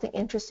see something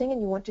interesting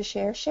and you want to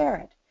share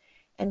it.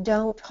 And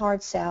don't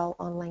hard sell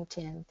on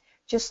LinkedIn.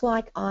 Just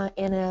like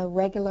in a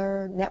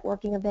regular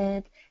networking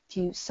event,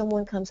 if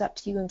someone comes up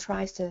to you and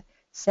tries to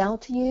sell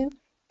to you,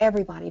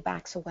 everybody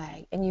backs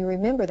away. And you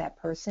remember that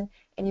person,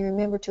 and you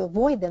remember to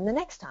avoid them the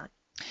next time.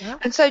 Yeah?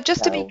 And so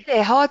just to be So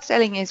clear, hard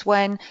selling is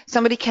when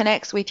somebody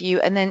connects with you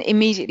and then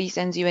immediately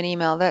sends you an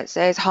email that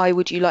says, hi,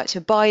 would you like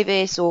to buy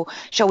this? Or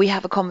shall we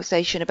have a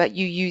conversation about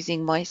you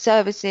using my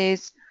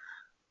services?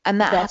 And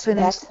that happens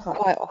that's hard.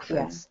 quite often.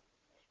 Yes.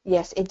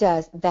 Yes, it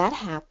does. That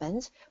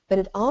happens, but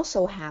it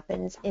also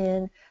happens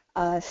in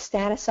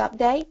status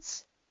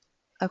updates.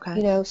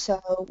 Okay.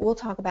 So we'll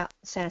talk about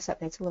status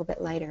updates a little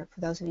bit later for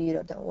those of you who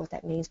don't know what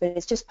that means, but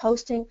it's just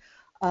posting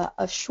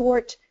a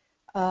short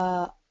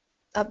uh,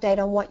 update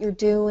on what you're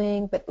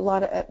doing, but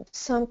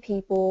some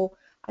people,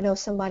 I know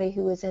somebody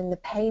who is in the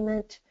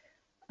payment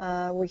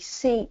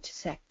receipt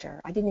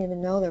sector. I didn't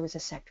even know there was a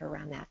sector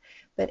around that,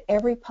 but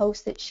every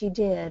post that she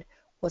did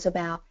was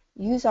about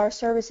use our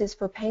services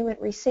for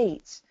payment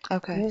receipts,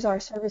 Okay. use our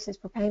services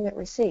for payment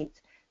receipts.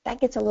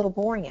 That gets a little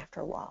boring after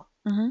a while.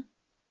 Hmm.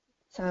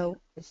 So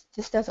it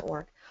just doesn't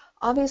work.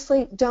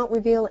 Obviously, don't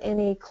reveal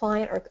any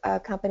client or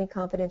company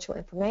confidential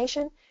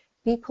information.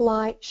 Be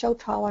polite, show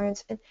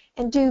tolerance,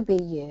 and do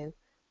be you.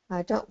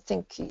 I don't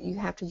think you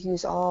have to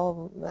use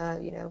all,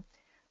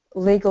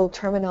 legal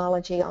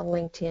terminology on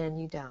LinkedIn.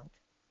 You don't.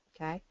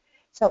 Okay?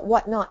 So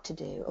what not to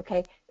do?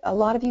 Okay, a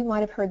lot of you might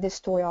have heard this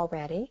story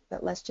already,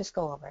 but let's just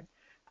go over it.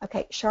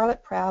 Okay,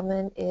 Charlotte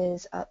Proudman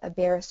is a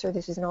barrister.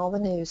 This is in all the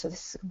news, so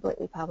this is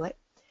completely public.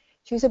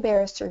 She was a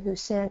barrister who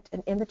sent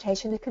an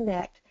invitation to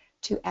connect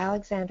to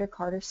Alexander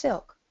Carter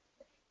Silk.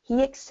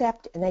 He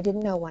accepted, and they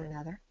didn't know one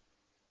another,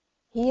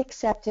 he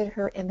accepted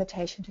her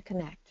invitation to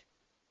connect.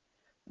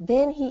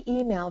 Then he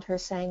emailed her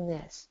saying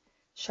this: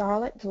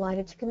 Charlotte,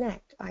 delighted to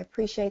connect. I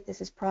appreciate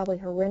this is probably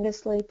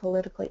horrendously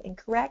politically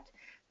incorrect,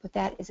 but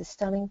that is a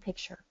stunning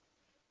picture.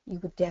 You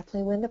would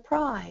definitely win the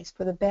prize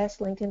for the best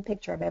LinkedIn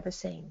picture I've ever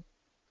seen.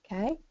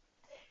 Okay?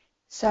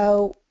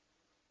 So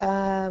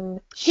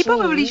He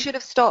probably she should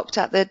have stopped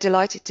at the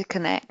delighted to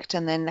connect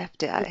and then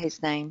left it at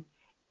his name.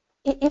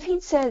 if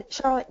he'd said,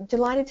 Charlotte,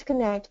 delighted to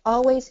connect,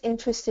 always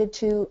interested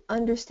to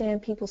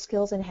understand people's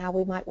skills and how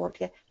we might work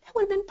together, that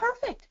would have been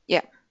perfect.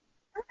 Yeah.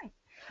 Perfect.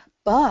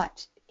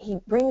 But he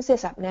brings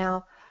this up.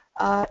 Now,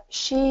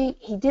 he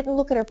didn't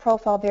look at her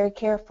profile very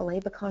carefully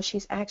because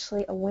she's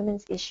actually a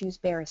women's issues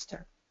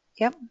barrister.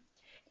 Yep.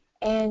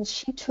 And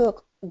she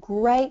took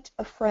great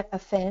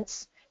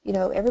offense.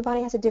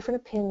 Everybody has a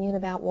different opinion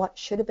about what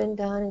should have been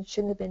done and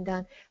shouldn't have been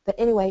done. But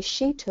anyway,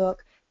 she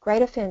took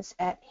great offense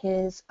at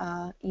his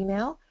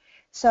email.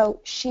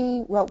 So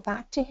she wrote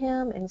back to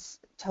him and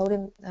told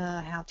him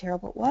how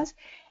terrible it was.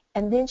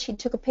 And then she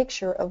took a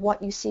picture of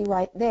what you see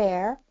right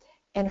there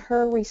and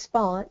her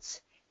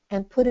response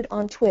and put it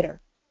on Twitter.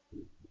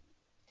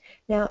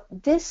 Now,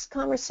 this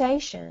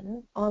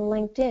conversation on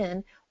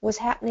LinkedIn was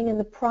happening in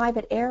the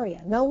private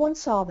area. No one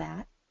saw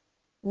that.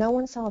 No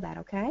one saw that,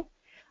 okay?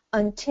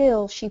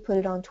 Until she put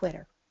it on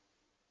Twitter.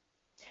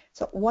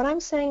 So what I'm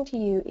saying to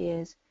you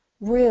is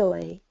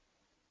really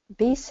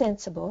be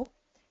sensible,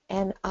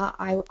 and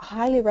I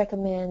highly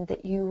recommend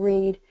that you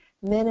read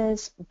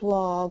Mena's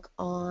blog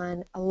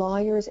on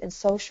lawyers and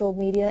social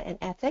media and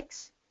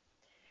ethics,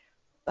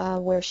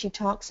 where she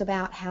talks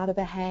about how to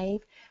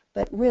behave.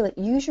 But really,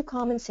 use your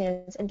common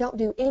sense and don't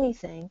do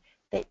anything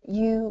that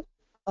you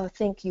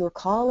think your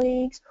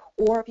colleagues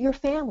or your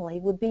family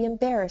would be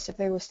embarrassed if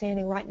they were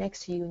standing right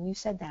next to you and you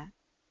said that.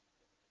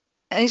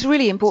 And it's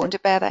really So, important to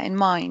bear that in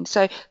mind.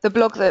 So the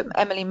blog that yeah.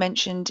 Emily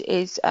mentioned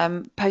is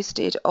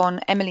posted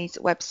on Emily's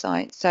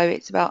website. So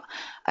it's about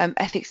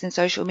ethics in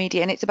social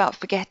media, and it's about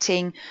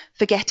forgetting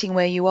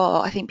where you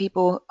are. I think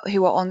people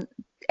who are on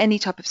any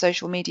type of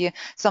social media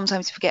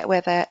sometimes forget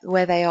where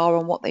they are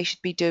and what they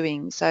should be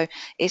doing. So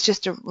it's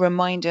just a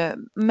reminder,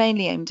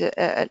 mainly aimed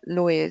at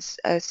lawyers,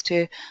 as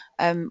to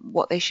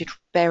what they should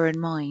bear in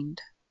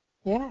mind.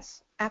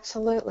 Yes,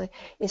 absolutely.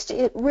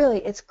 It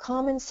really, it's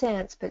common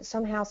sense, but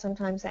somehow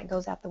sometimes that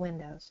goes out the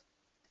window.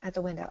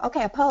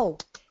 Okay, a poll.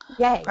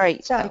 Yay.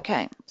 Great. So,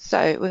 Okay.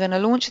 So we're going to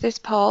launch this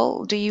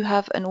poll. Do you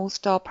have an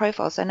all-star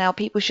profile? So now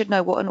people should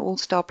know what an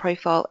all-star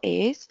profile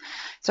is.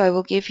 So I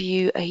will give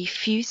you a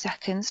few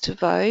seconds to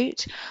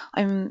vote.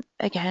 I'm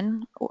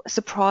again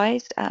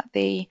surprised at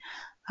the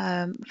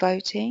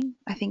voting.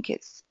 I think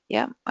it's,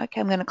 yeah.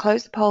 Okay. I'm going to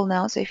close the poll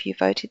now. So if you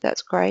voted,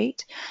 that's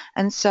great.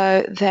 And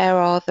so there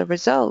are the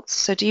results.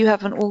 So do you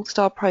have an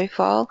all-star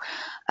profile?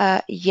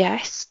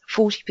 Yes,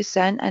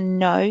 40%, and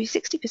no,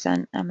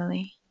 60%,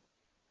 Emily.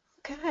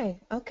 okay,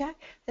 okay.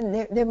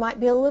 And there might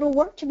be a little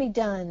work to be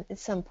done at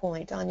some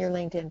point on your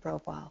LinkedIn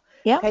profile.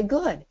 Yeah. Okay,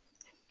 good.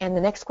 And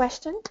the next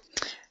question?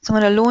 So I'm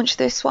going to launch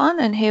this one,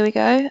 and here we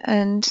go.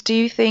 And do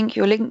you think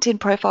your LinkedIn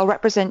profile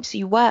represents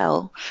you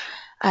well?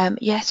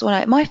 Yes or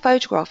no? My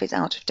photograph is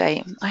out of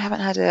date. I haven't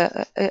had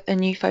a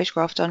new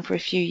photograph done for a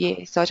few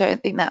years, so I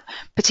don't think that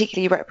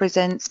particularly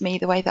represents me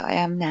the way that I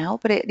am now,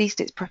 but at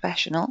least it's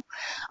professional.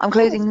 I'm Oh, it's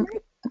closing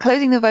great.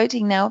 closing the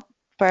voting now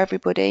for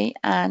everybody,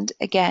 and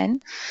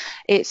again,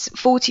 it's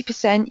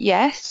 40%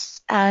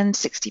 yes and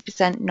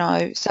 60%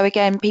 no. So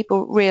again,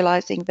 people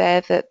realizing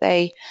there that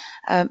they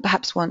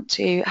perhaps want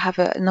to have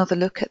another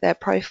look at their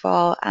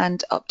profile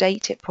and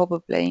update it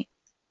probably.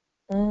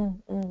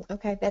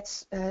 Okay,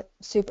 that's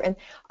super. And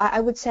I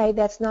would say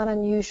that's not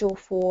unusual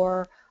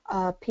for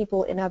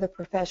people in other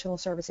professional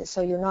services.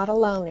 So you're not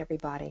alone,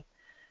 everybody.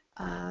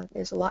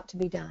 There's a lot to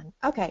be done.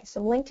 Okay,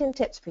 some LinkedIn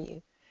tips for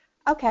you.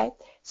 Okay,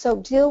 so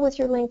deal with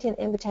your LinkedIn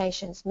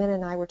invitations. Min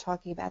and I were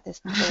talking about this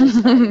before we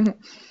started.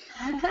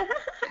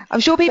 I'm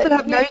sure people But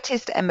have here,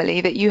 noticed,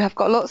 Emily, that you have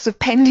got lots of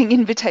pending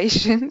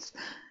invitations.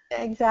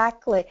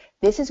 exactly.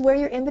 This is where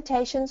your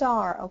invitations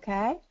are,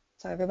 okay?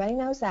 So everybody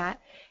knows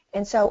that.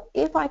 And so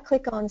if I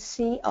click on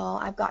see all,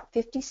 I've got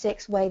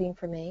 56 waiting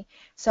for me.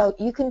 So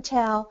you can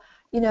tell,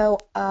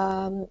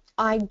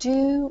 I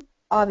do,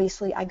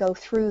 obviously I go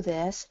through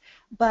this,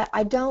 but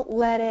I don't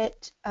let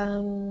it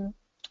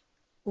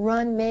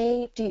run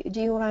me. Do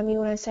you know what I mean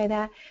when I say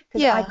that?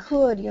 Because I Yeah.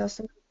 could,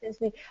 somebody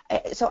sends me,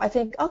 so I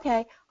think,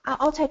 okay,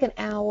 I'll take an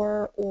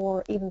hour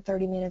or even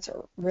 30 minutes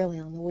or really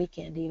on the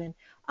weekend even.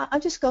 I'll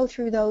just go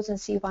through those and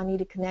see if I need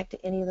to connect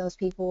to any of those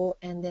people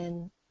and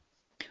then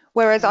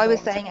Whereas I go was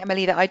on. So, saying,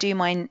 Emily, that I do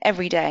mine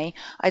every day.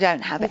 I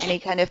don't have any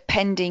kind of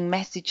pending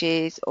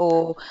messages,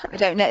 or I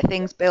don't let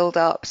things build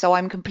up. So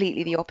I'm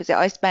completely the opposite.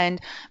 I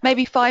spend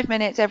maybe 5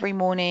 minutes every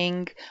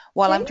morning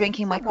while I'm see,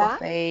 drinking it's my not bad.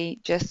 coffee.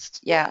 Just,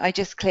 Yeah. yeah, I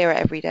just clear it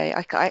every day.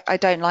 I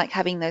don't like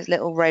having those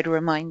little red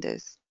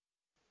reminders.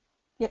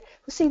 Yeah.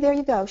 Well, see, there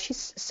you go.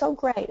 She's so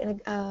great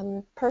and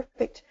a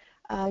perfect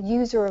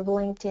user of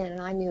LinkedIn,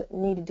 and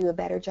need to do a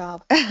better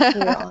job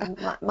here on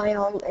my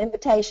own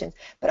invitations.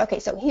 But okay,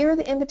 so here are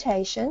the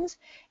invitations,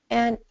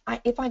 and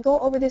if I go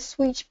over this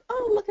switch,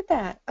 oh, look at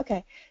that.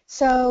 Okay,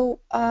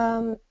 so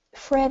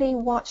Freddie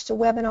watched a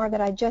webinar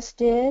that I just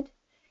did,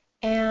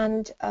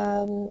 and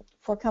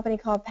for a company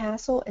called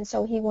Passel, and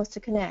so he wants to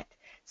connect.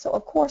 So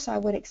of course I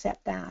would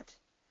accept that.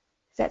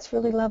 That's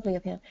really lovely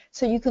of him.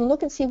 So you can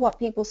look and see what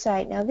people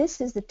say. Now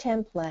this is the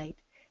template.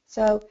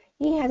 So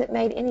he hasn't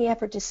made any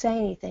effort to say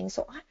anything.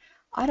 So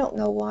I don't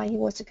know why he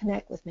wants to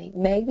connect with me.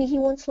 Maybe he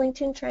wants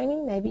LinkedIn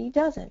training. Maybe he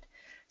doesn't.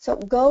 So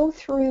go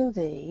through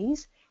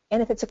these.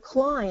 And if it's a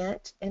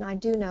client, and I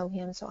do know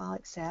him, so I'll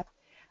accept.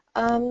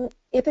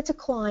 If it's a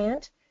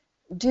client,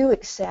 do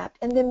accept,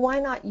 and then why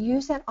not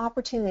use that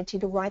opportunity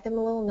to write them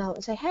a little note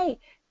and say, hey,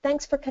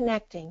 thanks for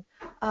connecting.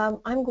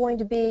 I'm going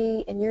to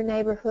be in your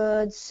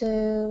neighborhood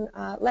soon.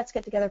 Let's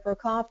get together for a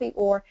coffee,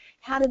 or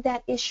how did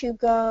that issue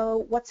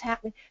go? What's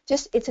happening?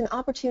 Just, it's an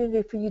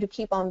opportunity for you to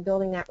keep on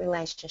building that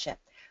relationship.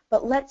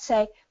 But let's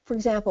say, for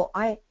example,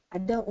 I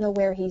don't know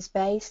where he's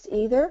based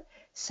either,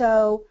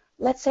 so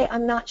let's say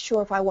I'm not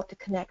sure if I want to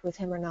connect with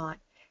him or not.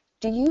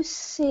 Do you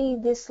see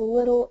this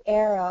little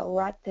arrow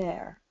right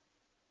there?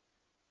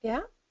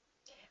 Yeah?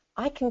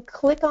 I can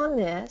click on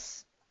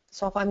this,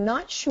 so if I'm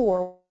not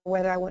sure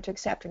whether I want to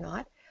accept or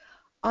not,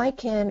 I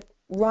can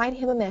write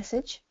him a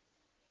message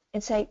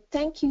and say,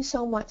 thank you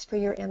so much for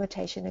your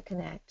invitation to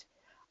connect.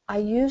 I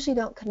usually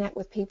don't connect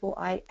with people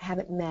I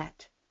haven't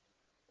met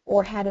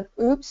or had an,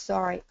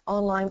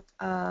 online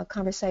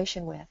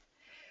conversation with.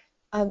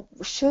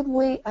 Should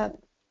we,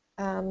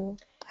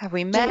 Have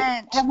we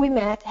met? have we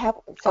met? Are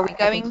we Sorry, I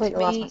going to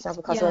completely lost meet? myself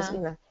because I was,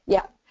 Yeah.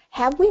 yeah.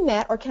 Have we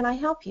met, or can I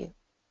help you?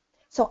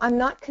 So I'm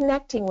not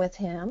connecting with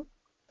him.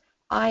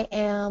 I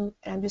am,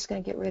 and I'm just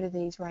going to get rid of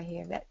these right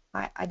here. That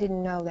I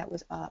didn't know that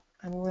was up.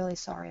 I'm really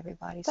sorry,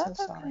 everybody. So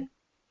That's sorry. okay.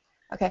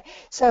 Okay.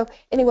 So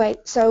anyway,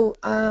 so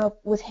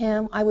with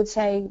him, I would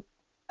say,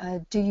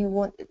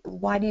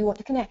 why do you want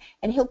to connect?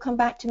 And he'll come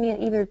back to me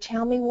and either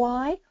tell me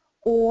why,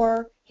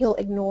 or he'll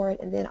ignore it,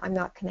 and then I'm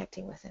not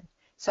connecting with him.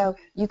 So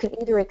Okay. you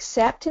can either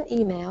accept an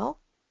email,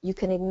 you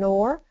can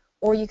ignore,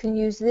 or you can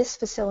use this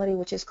facility,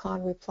 which is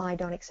called Reply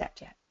Don't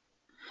Accept Yet.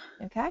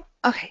 Okay?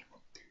 Okay.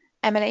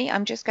 Emily,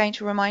 I'm just going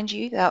to remind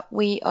you that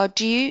we are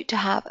due to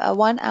have a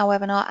 1 hour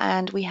webinar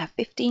and we have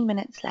 15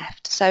 minutes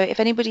left. So if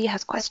anybody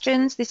has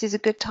questions, this is a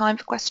good time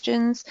for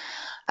questions,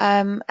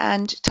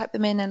 and type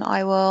them in and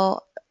I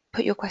will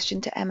put your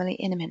question to Emily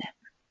in a minute.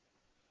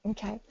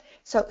 Okay.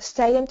 So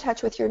stay in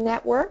touch with your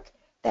network.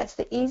 That's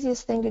the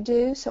easiest thing to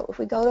do. So if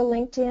we go to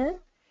LinkedIn,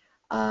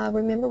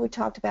 remember we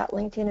talked about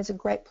LinkedIn is a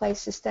great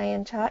place to stay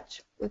in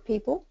touch with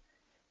people.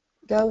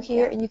 Go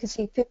here Yeah. and you can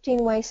see 15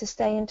 ways to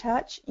stay in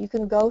touch. You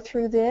can go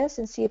through this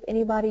and see if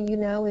anybody you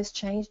know has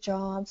changed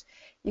jobs.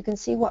 You can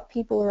see what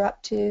people are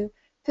up to.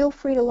 Feel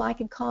free to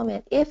like and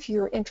comment if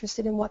you're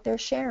interested in what they're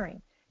sharing.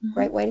 Mm-hmm.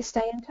 Great way to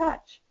stay in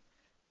touch.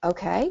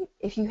 Okay,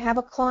 if you have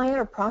a client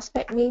or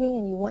prospect meeting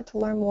and you want to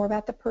learn more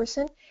about the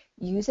person,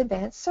 use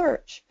advanced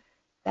search.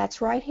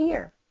 That's right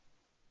here.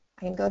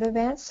 I can go to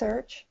advanced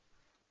search.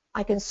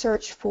 I can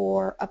search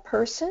for a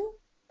person.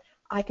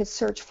 I could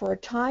search for a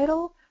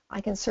title.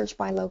 I can search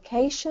by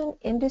location,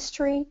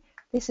 industry.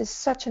 This is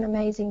such an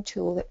amazing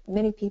tool that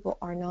many people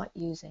are not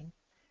using.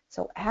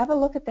 So have a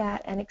look at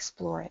that and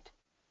explore it.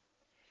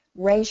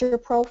 Raise your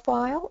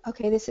profile.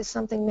 Okay, this is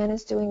something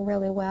Mena's doing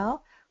really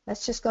well.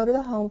 Let's just go to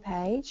the home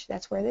page.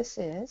 That's where this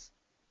is.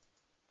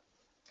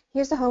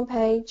 Here's the home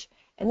page,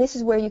 and this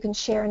is where you can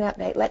share an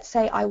update. Let's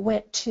say I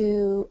went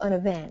to an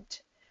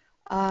event,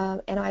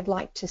 and I'd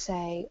like to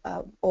say,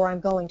 or I'm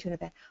going to an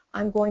event.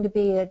 I'm going to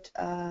be at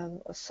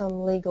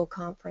some legal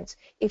conference.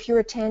 If you're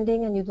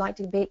attending and you'd like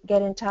to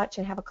get in touch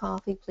and have a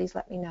coffee, please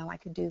let me know. I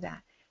could do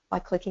that by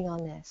clicking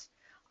on this.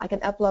 I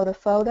can upload a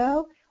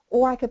photo,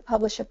 or I could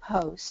publish a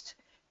post.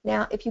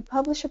 Now, if you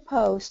publish a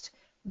post,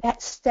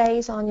 that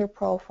stays on your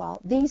profile.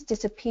 These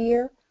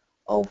disappear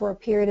over a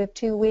period of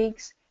 2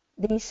 weeks.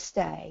 These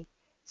stay.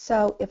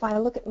 So if I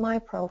look at my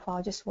profile,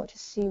 I just want to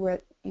see where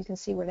you can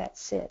see where that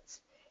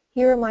sits.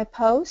 Here are my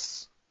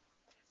posts.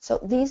 So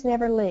these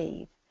never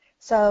leave.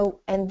 So,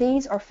 and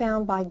these are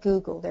found by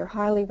Google. They're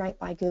highly ranked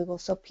by Google.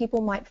 So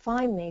people might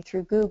find me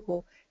through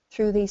Google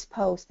through these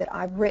posts that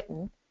I've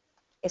written.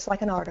 It's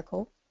like an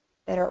article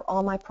that are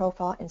on my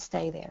profile and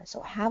stay there.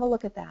 So have a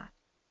look at that.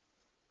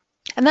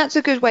 And that's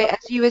a good way, Go,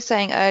 as you were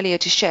saying earlier,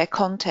 to share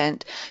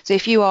content. So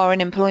if you are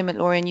an employment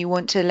lawyer and you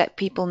want to let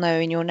people know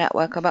in your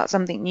network about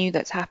something new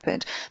that's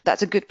happened,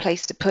 that's a good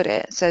place to put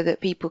it so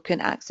that people can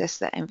access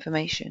that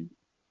information.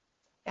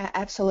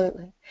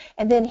 Absolutely.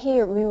 And then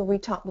here, we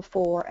talked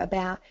before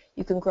about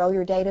you can grow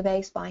your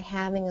database by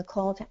having a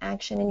call to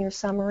action in your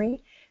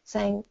summary,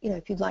 saying,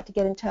 if you'd like to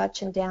get in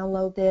touch and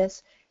download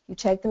this, you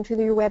take them to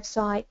your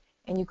website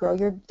and you grow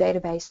your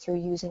database through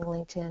using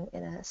LinkedIn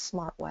in a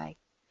smart way.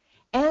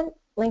 And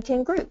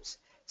LinkedIn groups.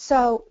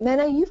 So,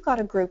 Mena, you've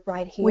got a group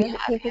right We here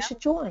that have, people yeah.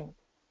 should join.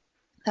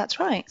 That's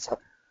right. So,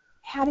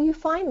 how do you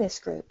find this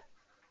group?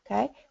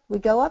 Okay, we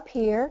go up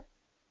here,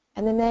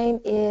 and the name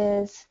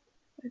is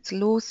It's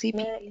Law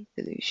Mena CPD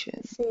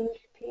Solution.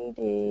 CPD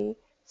There it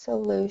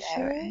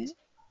Solutions,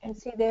 and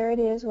see, there it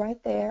is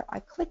right there. I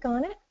click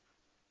on it.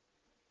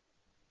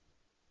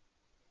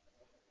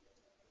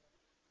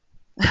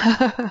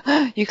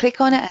 is. You click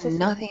on And it and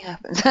nothing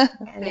happens. and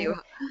There you then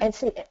are. and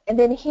see, and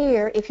then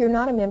here, if you're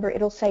not a member,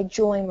 it'll say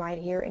join right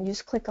here, and you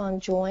just click on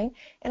join,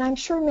 and I'm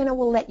sure Mena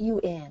will let you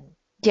in.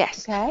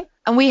 Yes. Okay?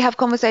 And we have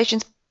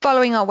conversations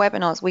following our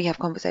webinars. We have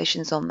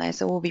conversations on there.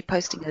 So we'll be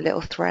posting a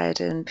little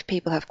thread, and if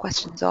people have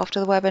questions after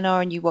the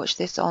webinar and you watch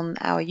this on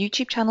our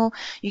YouTube channel,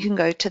 you can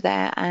go to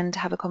there and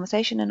have a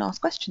conversation and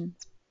ask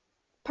questions.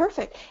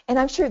 Perfect. And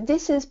I'm sure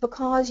this is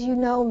because you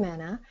know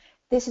Mena.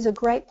 This is a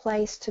great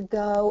place to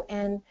go,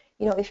 and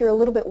if you're a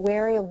little bit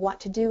wary of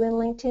what to do in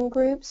LinkedIn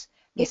groups,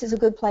 Yeah. this is a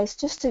good place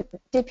just to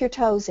dip your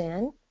toes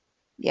in.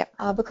 Yep.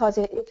 Because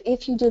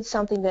if you did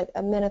something that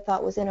Mena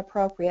thought was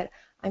inappropriate,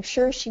 I'm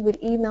sure she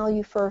would email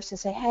you first and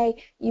say,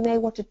 hey, you may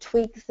want to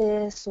tweak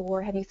this,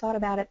 or have you thought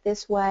about it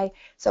this way?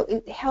 So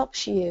it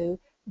helps you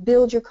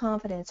build your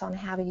confidence on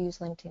how to use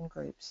LinkedIn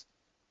groups.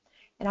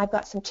 And I've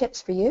got some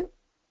tips for you.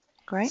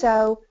 Great.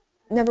 So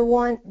number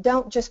one,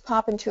 don't just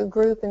pop into a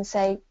group and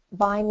say,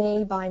 buy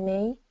me, buy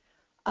me.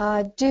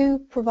 Do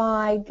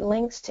provide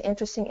links to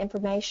interesting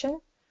information.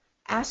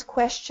 Ask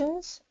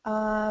questions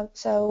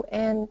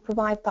and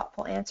provide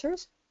thoughtful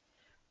answers.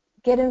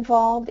 Get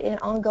involved in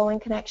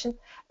ongoing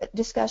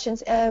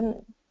discussions.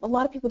 A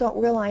lot of people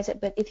don't realize it,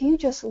 but if you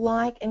just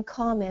like and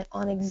comment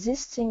on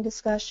existing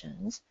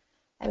discussions,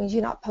 that means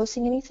you're not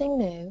posting anything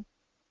new,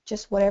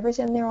 just whatever's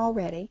in there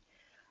already,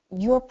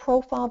 your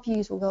profile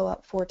views will go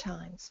up 4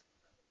 times.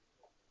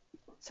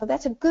 So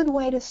that's a good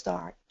way to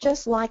start,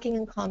 just liking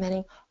and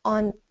commenting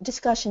on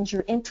discussions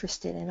you're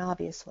interested in,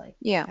 obviously.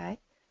 Yeah. Okay?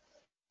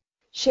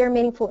 share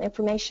meaningful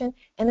information,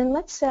 and then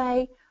let's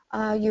say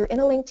you're in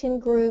a LinkedIn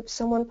group,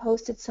 someone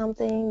posted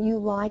something, you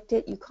liked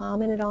it, you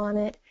commented on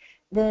it,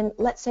 then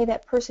let's say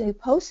that person who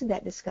posted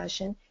that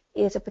discussion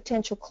is a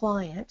potential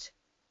client,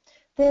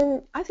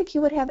 then I think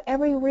you would have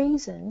every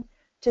reason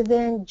to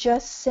then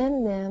just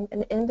send them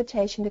an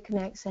invitation to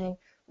connect saying,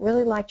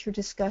 really liked your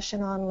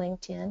discussion on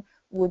LinkedIn,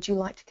 would you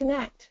like to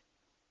connect?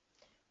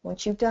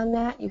 Once you've done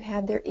that, you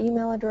have their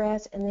email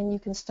address, and then you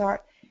can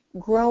start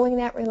growing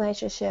that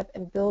relationship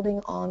and building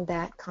on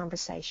that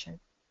conversation.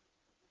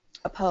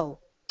 A poll.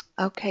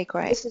 Okay,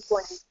 great. This is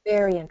going to be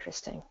very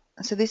interesting.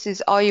 So this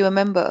is, are you a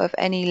member of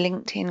any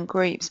LinkedIn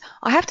groups?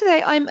 I have to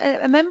say I'm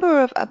a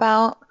member of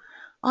about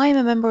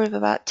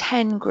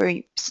 10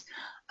 groups.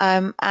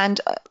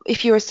 And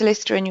if you're a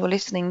solicitor and you're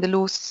listening, the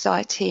Law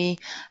Society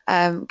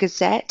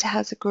Gazette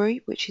has a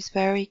group which is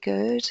very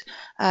good,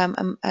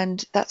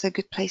 and that's a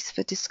good place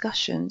for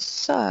discussion.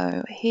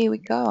 So here we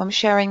go. I'm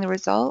sharing the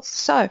results.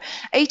 So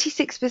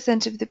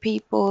 86% of the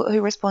people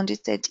who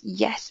responded said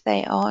yes,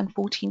 they are, and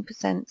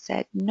 14%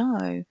 said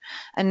no.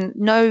 And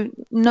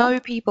no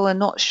people are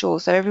not sure.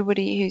 So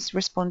everybody who's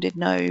responded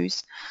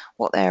knows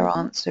what their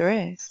answer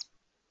is.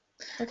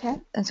 Okay.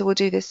 And so we'll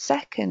do the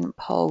second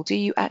poll. Do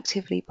you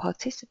actively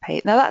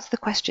participate? Now that's the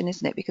question,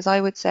 isn't it? Because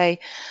I would say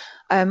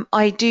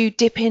I do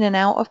dip in and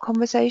out of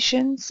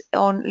conversations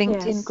on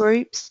LinkedIn Yes.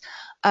 groups,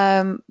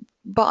 but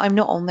I'm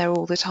not on there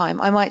all the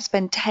time. I might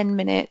spend 10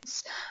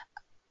 minutes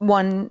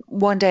one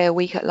day a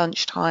week at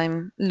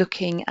lunchtime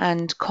looking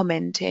and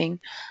commenting.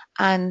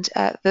 And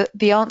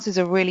the answers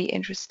are really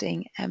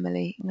interesting,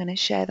 Emily. I'm going to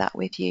share that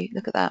with you.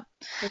 Look at that.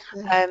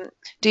 Okay.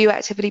 Do you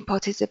actively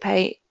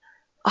participate?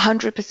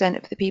 100%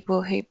 of the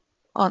people who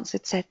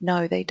answered said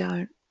no, they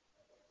don't.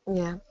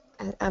 Yeah.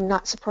 I'm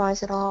not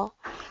surprised at all.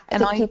 I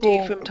And think I do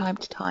people, from time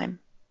to time.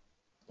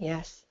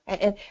 yes.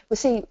 And well,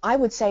 see, I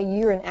would say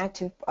you're an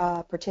active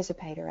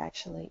participator,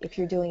 actually, if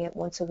you're doing it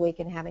once a week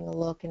and having a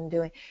look and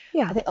doing.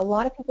 Yeah. I think a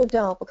lot of people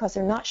don't because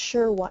they're not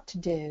sure what to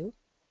do.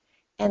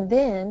 And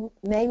then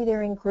maybe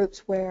they're in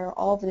groups where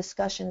all the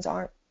discussions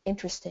aren't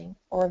interesting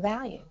or of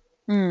value.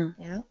 Mm.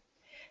 You know?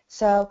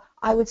 So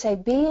I would say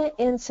be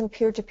in some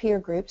peer-to-peer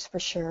groups for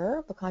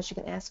sure, because you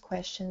can ask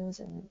questions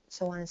and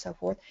so on and so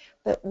forth.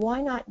 But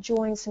why not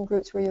join some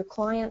groups where your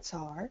clients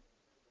are?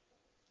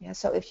 Yeah,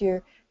 so if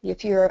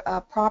you're a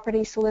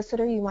property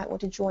solicitor, you might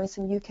want to join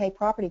some UK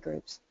property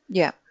groups.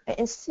 Yeah.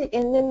 And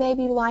then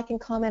maybe like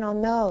and comment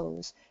on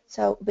those.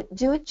 So, but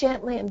do it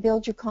gently and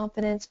build your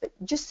confidence. But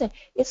just say,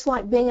 it's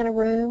like being in a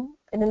room,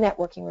 in a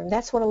networking room.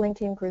 That's what a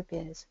LinkedIn group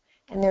is.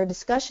 And there are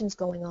discussions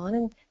going on,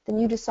 and then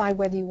you decide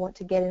whether you want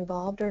to get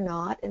involved or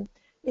not. And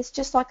it's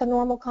just like a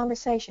normal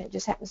conversation. It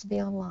just happens to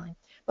be online.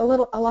 But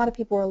a lot of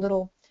people are a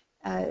little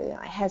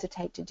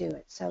hesitate to do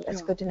it. So that's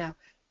Sure. good to know.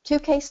 2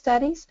 case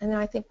studies, and then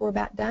I think we're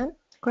about done.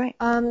 Great.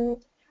 I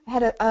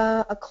had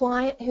a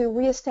client who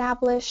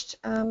reestablished,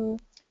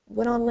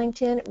 went on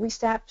LinkedIn,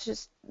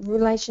 reestablished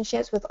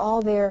relationships with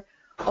all their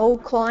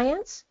old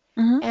clients,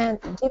 Mm-hmm.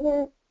 and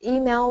didn't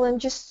email them,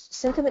 just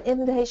sent them an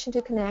invitation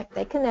to connect.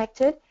 They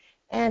connected,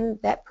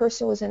 and that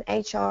person was an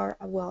HR,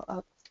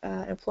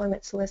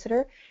 employment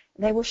solicitor.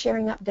 They were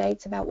sharing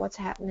updates about what's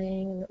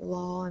happening in the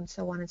law and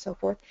so on and so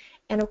forth.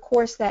 And of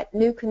course, that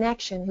new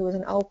connection, who was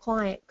an old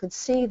client, could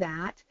see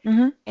that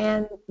Mm-hmm.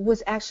 and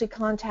was actually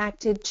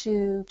contacted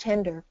to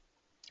tender,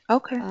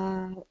 Okay.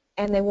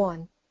 and they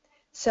won.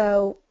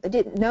 So they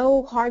didn't,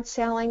 no hard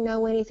selling,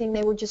 no anything.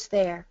 They were just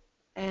there.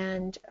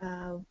 And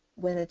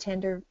when a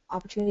tender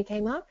opportunity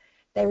came up,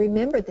 they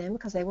remembered them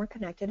because they were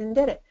connected and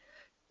did it.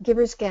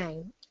 Givers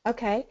gain.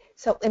 Okay,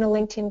 so in a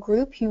LinkedIn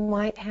group, you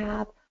might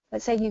have,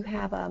 let's say you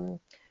have a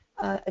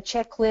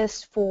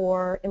checklist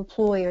for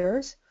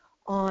employers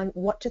on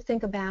what to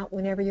think about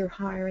whenever you're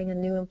hiring a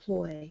new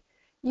employee.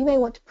 You may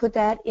want to put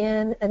that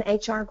in an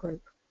HR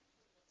group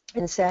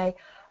and say,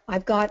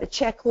 I've got a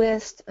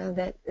checklist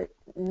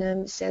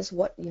that says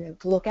what to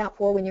look out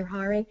for when you're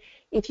hiring.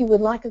 If you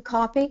would like a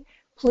copy,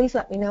 please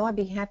let me know. I'd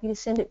be happy to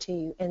send it to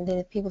you. And then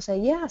if people say,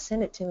 yeah,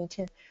 send it to me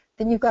too,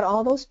 then you've got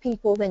all those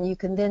people then you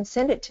can then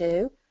send it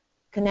to,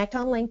 connect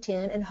on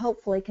LinkedIn, and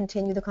hopefully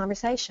continue the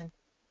conversation.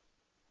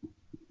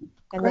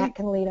 And Great. that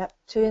can lead up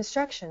to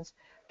instructions.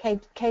 Okay,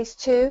 case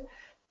 2,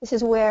 this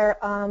is where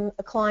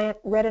a client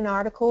read an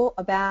article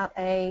about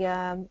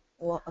a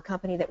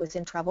company that was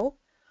in trouble.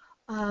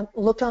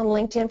 Looked on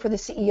LinkedIn for the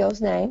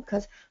CEO's name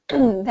because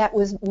that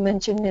was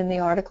mentioned in the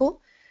article.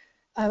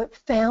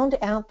 Found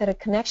out that a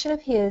connection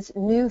of his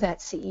knew that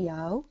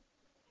CEO.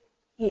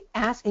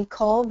 He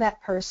called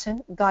that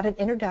person, got an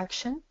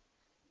introduction,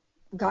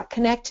 got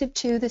connected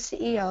to the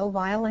CEO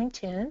via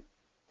LinkedIn,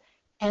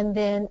 and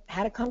then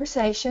had a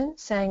conversation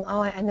saying,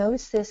 oh, I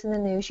noticed this in the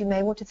news. You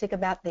may want to think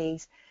about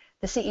these.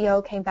 The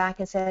CEO came back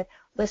and said,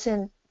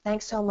 listen,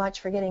 thanks so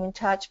much for getting in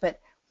touch, but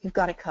we've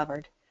got it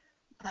covered.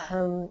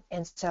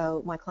 And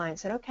so my client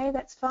said, okay,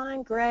 that's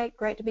fine, great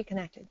to be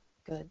connected.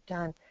 Good,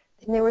 done.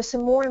 And there was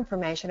some more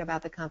information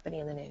about the company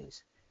in the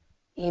news.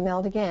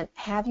 Emailed again,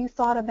 have you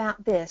thought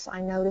about this?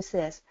 I noticed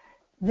this.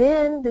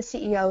 Then the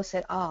CEO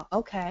said, oh,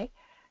 okay.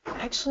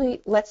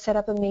 actually, let's set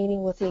up a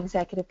meeting with the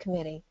executive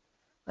committee.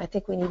 I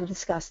think we need to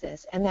discuss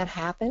this. And that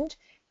happened,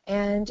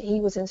 and he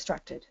was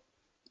instructed.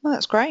 Well,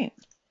 that's great.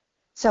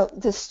 So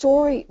the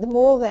story, the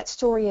moral of that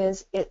story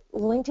is,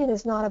 LinkedIn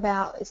is not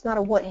about, it's not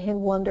a one-hit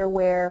wonder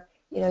where,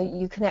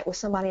 you connect with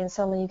somebody and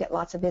suddenly you get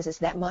lots of business.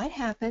 That might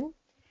happen,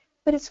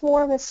 but it's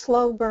more of a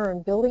slow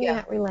burn, building Yeah.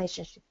 that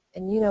relationship.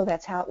 And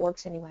that's how it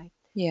works anyway.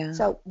 Yeah.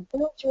 So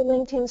build your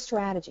LinkedIn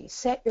strategy,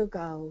 set your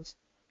goals,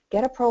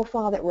 get a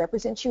profile that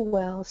represents you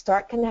well,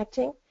 start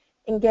connecting,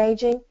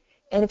 engaging,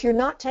 and if you're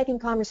not taking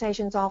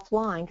conversations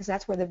offline, because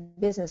that's where the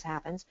business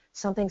happens,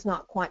 something's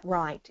not quite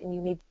right and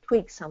you need to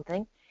tweak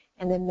something,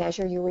 and then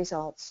measure your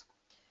results.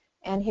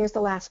 And here's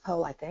the last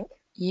poll, I think.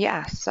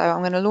 Yeah, so I'm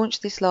going to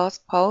launch this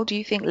last poll. Do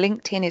you think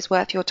LinkedIn is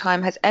worth your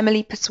time? Has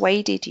Emily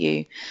persuaded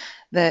you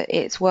that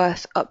it's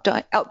worth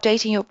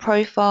updating your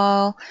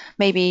profile,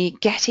 maybe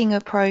getting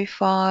a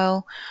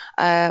profile,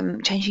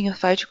 changing your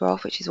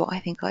photograph, which is what I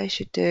think I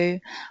should do?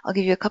 I'll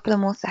give you a couple of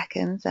more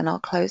seconds and I'll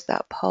close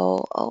that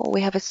poll. Oh,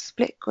 we have a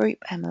split group,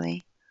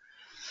 Emily.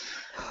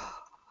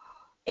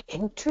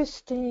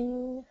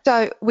 Interesting.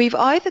 So we've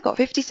either got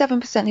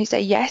 57% who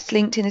say yes,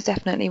 LinkedIn is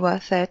definitely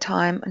worth their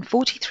time, and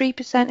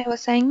 43% who are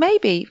saying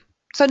maybe.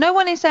 So no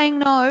one is saying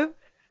no,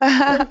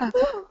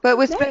 but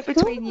we're split That's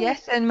between good.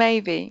 yes and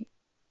maybe.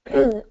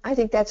 I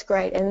think that's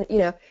great. And,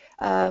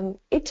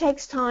 it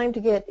takes time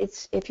to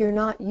if you're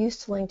not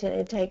used to LinkedIn,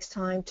 it takes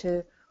time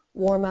to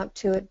warm up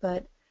to it.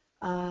 But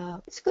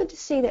it's good to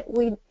see that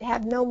we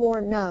have no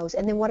more no's.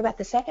 And then what about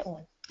the second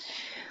one?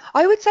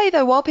 I would say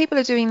though, while people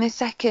are doing this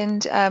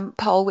second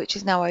poll, which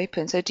is now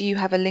open, so do you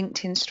have a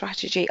LinkedIn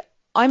strategy?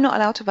 I'm not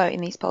allowed to vote in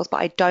these polls,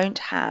 but I don't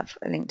have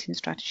a LinkedIn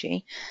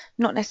strategy,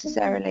 not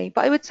necessarily.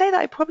 But I would say that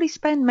I probably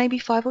spend maybe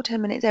 5 or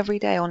 10 minutes every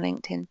day on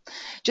LinkedIn,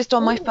 just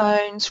on my Mm.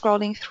 phone,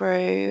 scrolling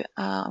through.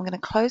 I'm going to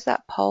close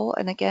that poll.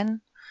 And again,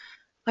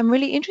 I'm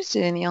really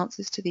interested in the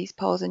answers to these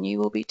polls, and you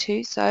will be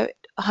too. So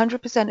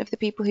 100% of the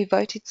people who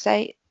voted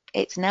say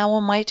it's now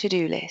on my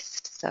to-do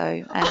list. So,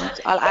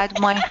 and I'll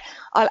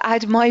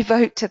add my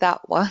vote to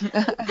that one.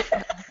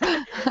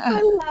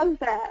 I love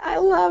that. I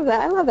love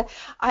that. I love that.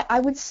 I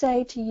would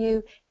say to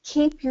you,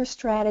 keep your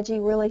strategy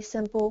really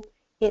simple.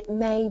 It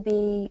may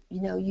be,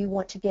 you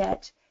want to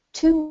get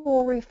 2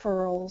 more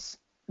referrals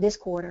this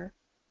quarter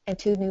and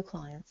 2 new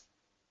clients.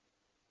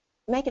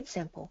 Make it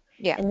simple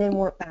Yeah, and then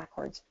work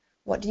backwards.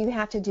 What do you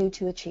have to do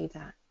to achieve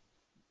that?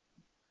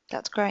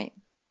 that's great.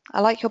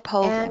 I like your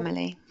polls, And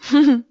Emily.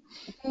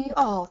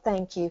 oh,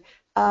 thank you.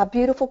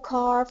 Beautiful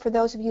car. For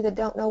those of you that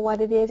don't know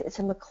what it is, it's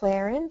a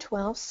McLaren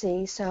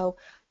 12C. So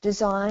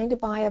designed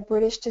by a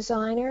British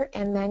designer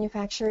and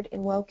manufactured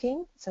in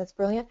Woking. So it's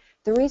brilliant.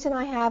 The reason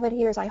I have it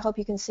here is I hope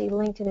you can see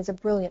LinkedIn is a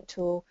brilliant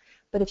tool.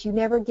 But if you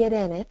never get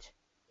in it,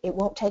 it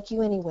won't take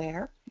you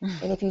anywhere.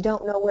 And if you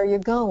don't know where you're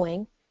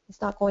going,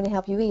 it's not going to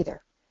help you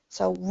either.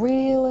 So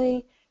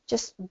really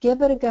just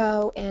give it a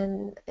go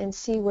and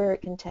see where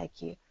it can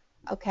take you.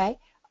 Okay?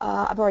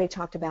 I've already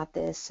talked about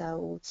this,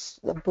 so it's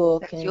the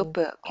book That's your and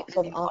book all and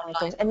sort your of online online.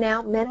 things. And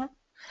now, Mena,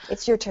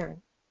 it's your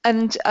turn.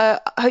 And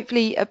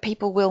hopefully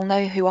people will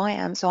know who I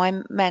am. So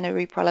I'm Mena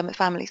Ruparel. I'm a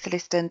family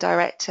solicitor and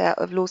director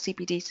of Law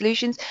CPD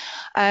Solutions.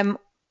 Um,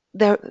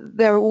 there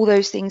are all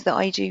those things that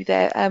I do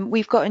there.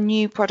 We've got a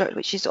new product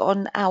which is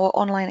on our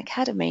online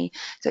academy.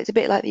 So it's a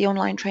bit like the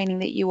online training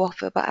that you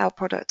offer, but our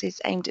product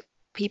is aimed at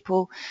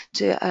people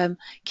to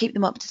keep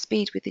them up to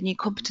speed with the new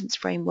competence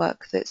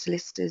framework that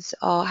solicitors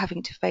are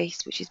having to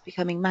face, which is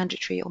becoming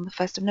mandatory on the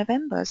 1st of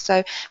November. So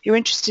if you're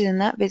interested in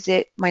that,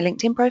 visit my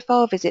LinkedIn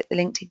profile, visit the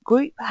LinkedIn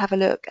group, have a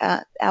look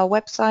at our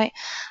website,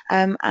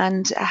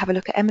 and have a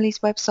look at Emily's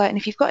website. And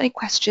if you've got any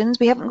questions,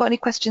 we haven't got any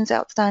questions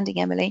outstanding,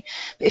 Emily,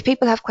 but if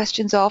people have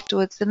questions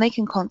afterwards, then they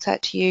can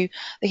contact you,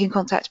 they can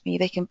contact me,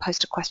 they can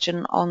post a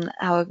question on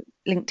our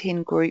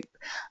LinkedIn group.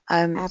 So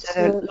there are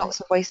Absolutely.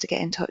 lots of ways to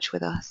get in touch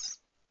with us.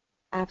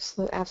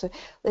 Absolutely, absolutely.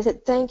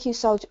 Listen, thank you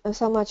so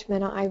much,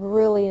 Mena. I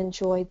really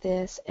enjoyed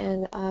this,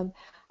 and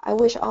I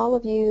wish all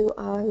of you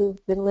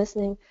who've been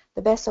listening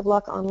the best of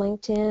luck on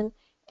LinkedIn.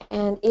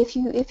 And if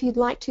you'd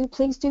like to,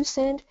 please do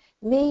send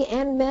me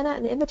and Mena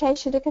an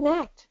invitation to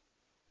connect.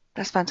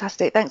 That's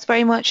fantastic. Thanks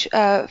very much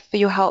for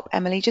your help,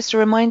 Emily. Just a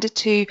reminder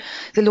to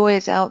the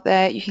lawyers out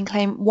there, you can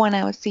claim 1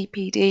 hour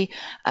CPD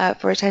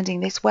for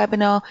attending this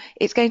webinar.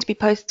 It's going to be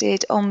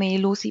posted on the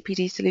Law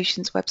CPD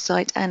Solutions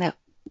website and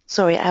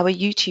our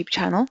YouTube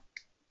channel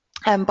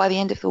by the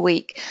end of the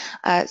week.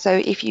 So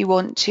if you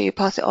want to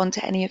pass it on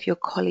to any of your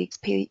colleagues,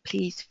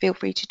 please feel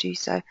free to do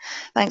so.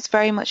 Thanks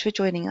very much for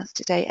joining us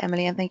today,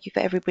 Emily, and thank you for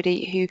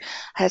everybody who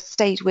has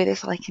stayed with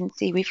us. I can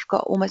see we've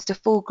got almost a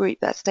full group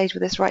that stayed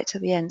with us right to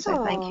the end,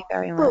 so thank you Oh,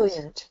 very much.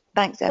 brilliant.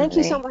 Thanks, Thank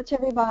you so Emily. much,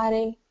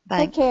 everybody. Take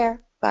Thanks.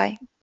 care. Bye.